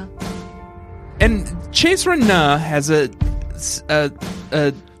see you now. And Chase Renaud has a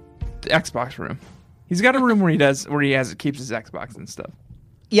Xbox room. He's got a room where he keeps his Xbox and stuff.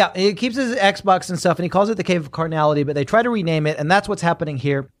 Yeah, he keeps his Xbox and stuff, and he calls it the Cave of Carnality, but they try to rename it, and that's what's happening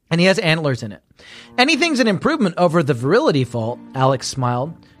here. And he has antlers in it. Anything's an improvement over the virility fault, Alex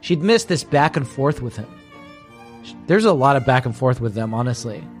smiled. She'd missed this back and forth with him. There's a lot of back and forth with them,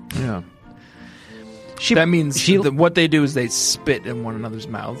 honestly. Yeah. She, That means she, what they do is they spit in one another's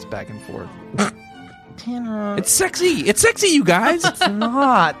mouths back and forth. It's sexy. It's sexy, you guys. It's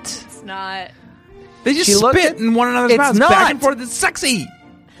not. It's not. They just She looked spit at- in one another's It's mouths not. back and forth. It's sexy.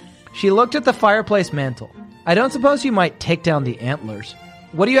 She looked at the fireplace mantle. I don't suppose you might take down the antlers.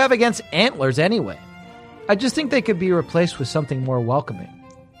 What do you have against antlers anyway? I just think they could be replaced with something more welcoming.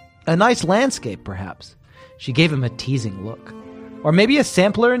 A nice landscape, perhaps. She gave him a teasing look. Or maybe a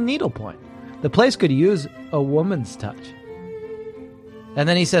sampler and needlepoint. The place could use a woman's touch. And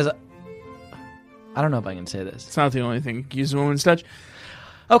then he says, I don't know if I can say this. It's not the only thing. Use a woman's touch.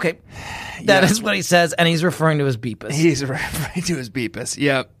 Okay. That is what he says, and he's referring to his beepus. He's referring to his beepus.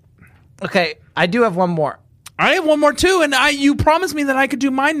 Yep. Okay, I do have one more. I have one more too, and you promised me that I could do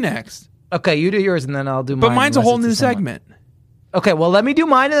mine next. Okay, you do yours, and then I'll do mine. But mine's a unless whole it's new the same one. segment. Okay, well, let me do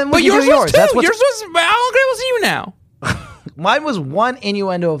mine, and then we But can yours do yours. was two. That's what's- Yours was Alan Gray will see you now. Mine was one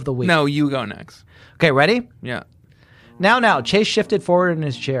innuendo of the week. No, you go next. Okay, ready? Yeah. Now, Chase shifted forward in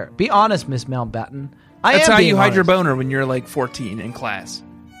his chair. Be honest, Miss Mountbatten. That's how being you hide your honest. boner when you're like 14 in class.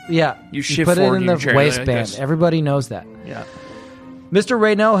 Yeah. You shift put it forward in in the your chair like waistband. this. Everybody knows that. Yeah. Mr.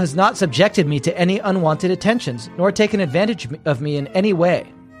 Reynaud has not subjected me to any unwanted attentions, nor taken advantage of me in any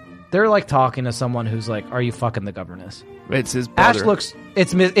way. They're like talking to someone who's like, "Are you fucking the governess?" It's his brother. Ash looks.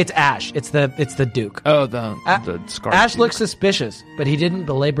 It's Ash. It's the Duke. Oh, the scar. Ash looks suspicious, but he didn't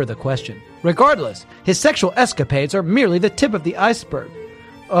belabor the question. Regardless, his sexual escapades are merely the tip of the iceberg.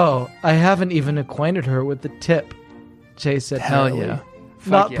 Oh, I haven't even acquainted her with the tip, Chase said. Hell merrily. yeah.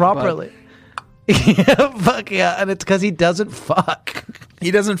 Not yeah, properly. Yeah, fuck yeah, and it's because he doesn't fuck.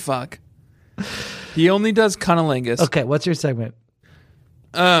 He doesn't fuck. He only does cunnilingus. Okay, what's your segment?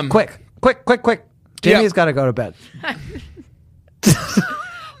 Quick. Jamie's got to go to bed.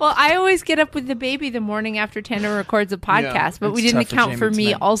 Well, I always get up with the baby the morning after Tandem records a podcast, but we it's didn't tough for account for Jamie me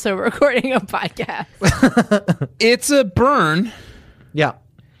tonight. also recording a podcast. It's a burn, Yeah.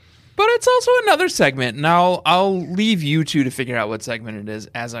 but it's also another segment, and I'll leave you two to figure out what segment it is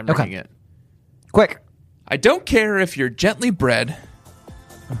as I'm reading it. Quick. I don't care if you're gently bred,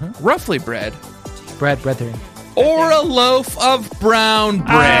 roughly bred, Bread theory. or a loaf of brown bread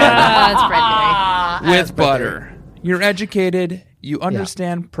That's bread with butter. You're educated, you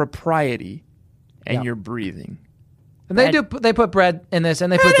understand propriety, and Yeah. you're breathing. And they put bread in this,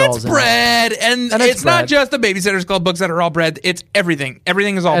 and they put And dolls it's in it. bread, and And it's not bread. just the Babysitter's Club books that are all bread. It's everything.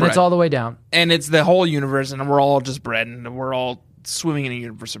 Everything is all And bread. it's all the way down. And it's the whole universe, and we're all just bread, and we're all swimming in a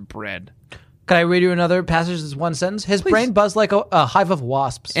universe of bread. Can I read you another passage that's one sentence? His brain buzzed like a hive of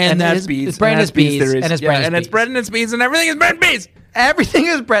wasps. And that's his, bees. His brain and is that's bees. there is. And his Yeah, brain is and bees. it's bread and it's bees, and everything is bread and bees. Everything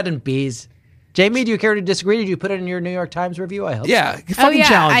is bread and bees. Jamie, do you care to disagree? Did you put it in your New York Times review? I hope. Yeah, Oh fucking yeah,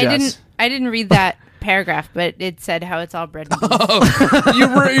 challenge us. I didn't read that paragraph, but it said how it's all bread and beans. Oh, you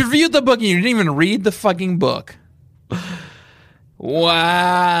reviewed the book and you didn't even read the fucking book.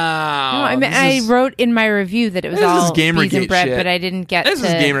 Wow. No, I mean, I wrote in my review that it was This is all Gamergate bees and bread, shit. but I didn't get This to...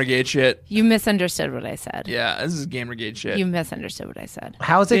 is Gamergate shit. You misunderstood what I said. Yeah, this is Gamergate shit. You misunderstood what I said.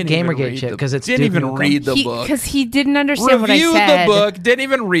 How is it Didn't even Gamergate read shit? the- Because it's didn't Duke even Nukem. read the book. Because he didn't understand Reviewed what I said. the book. Didn't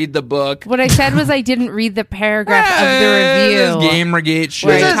even read the book. What I said was I didn't read the paragraph of the This review. Gamergate shit.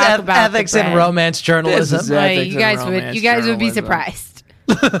 Where This I is talk about the ethics and bread. romance journalism. This is Right, ethics you guys and would romance be journalism. surprised.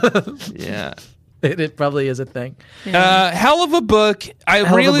 Yeah. It probably is a thing. Hell of a book. I Hell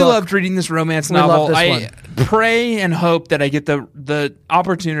of a really book. loved reading this romance We novel. love this I one. pray and hope that I get the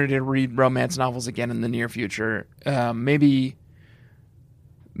opportunity to read romance novels again in the near future. Maybe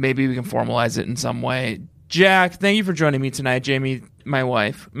we can formalize it in some way. Jack, thank you for joining me tonight. Jamie, my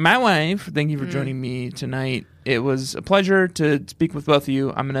wife, thank you for joining me tonight. It was a pleasure to speak with both of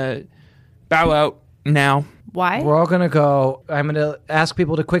you. I'm gonna bow out now. Why? We're all going to go. I'm going to ask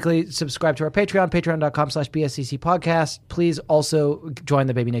people to quickly subscribe to our Patreon, patreon.com/BSCC podcast. Please also join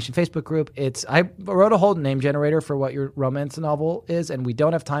the Baby Nation Facebook group. I wrote a whole name generator for what your romance novel is, and we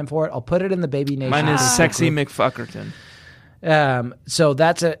don't have time for it. I'll put it in the Baby Nation. Mine is Facebook Sexy group. McFuckerton. So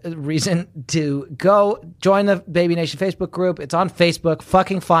that's a reason to go join the Baby Nation Facebook group. It's on Facebook.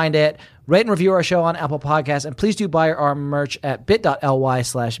 Fucking find it. Rate and review our show on Apple Podcasts. And please do buy our merch at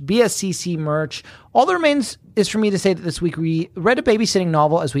bit.ly/BSCC merch. All that remains is for me to say that this week we read a babysitting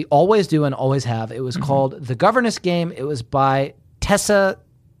novel, as we always do and always have. It was called The Governess Game. It was by Tessa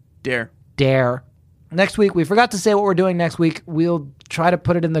Dare. Next week, we forgot to say what we're doing next week. We'll try to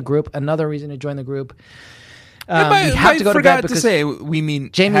put it in the group. Another reason to join the group. We have to go to bed forgot to because say we mean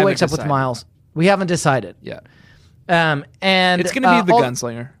Jamie haven't wakes up with decided. Miles. We haven't decided. Yeah, And it's going to be the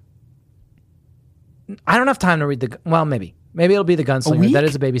Gunslinger. I don't have time to read the. Well, maybe it'll be the Gunslinger. week? That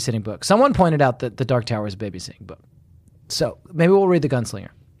is a babysitting book. Someone pointed out that The Dark Tower is a babysitting book, so maybe we'll read the Gunslinger.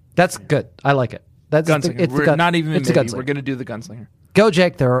 That's good. I like it. That's Gunslinger. It's We're the not even It's the maybe. Gunslinger. We're going to do the Gunslinger. Go,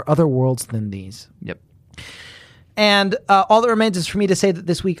 Jake. There are other worlds than these. Yep. And all that remains is for me to say that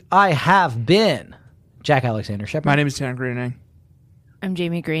this week I have been Jack Alexander Shepard. My name is Tanner Greening. I'm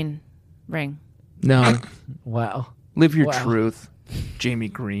Jamie Green. Ring. No, Wow. live your Wow. truth, Jamie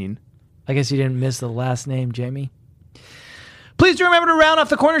Green. I guess you didn't miss the last name, Jamie. Please do remember to round off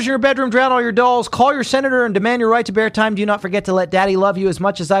the corners in your bedroom, drown all your dolls, call your senator, and demand your right to bear time. Do not forget to let Daddy love you as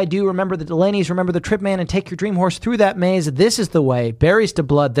much as I do. Remember the Delaney's, remember the Trip Man, and take your dream horse through that maze. This is the way. Berries to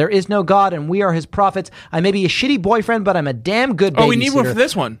blood. There is no God, and we are his prophets. I may be a shitty boyfriend, but I'm a damn good babysitter. Oh, we need one for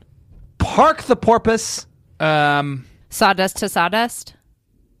this one. Park the porpoise. Sawdust to sawdust.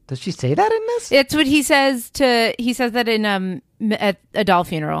 Does she say that in this? It's what he says to. He says that in at a doll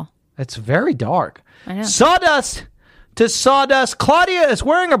funeral. It's very dark. I know. Sawdust to sawdust. Claudia is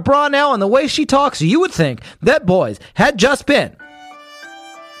wearing a bra now, and the way she talks, you would think that boys had just been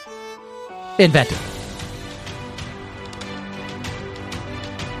invented.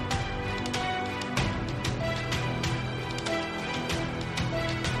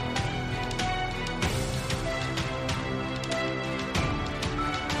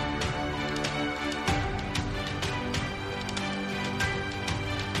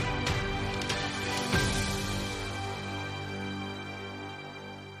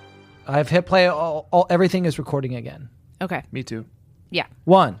 I've hit play. Everything is recording again. Okay. Me too. Yeah.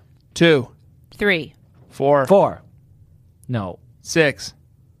 1, 2, 3, 4, 4. No. 6,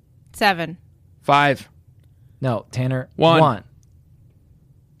 7. 5, No. Tanner. One. 1,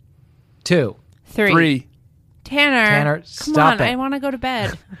 2. 3. Tanner. Tanner, Come stop on. it. I want to go to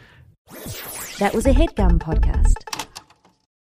bed. That was a headgum podcast.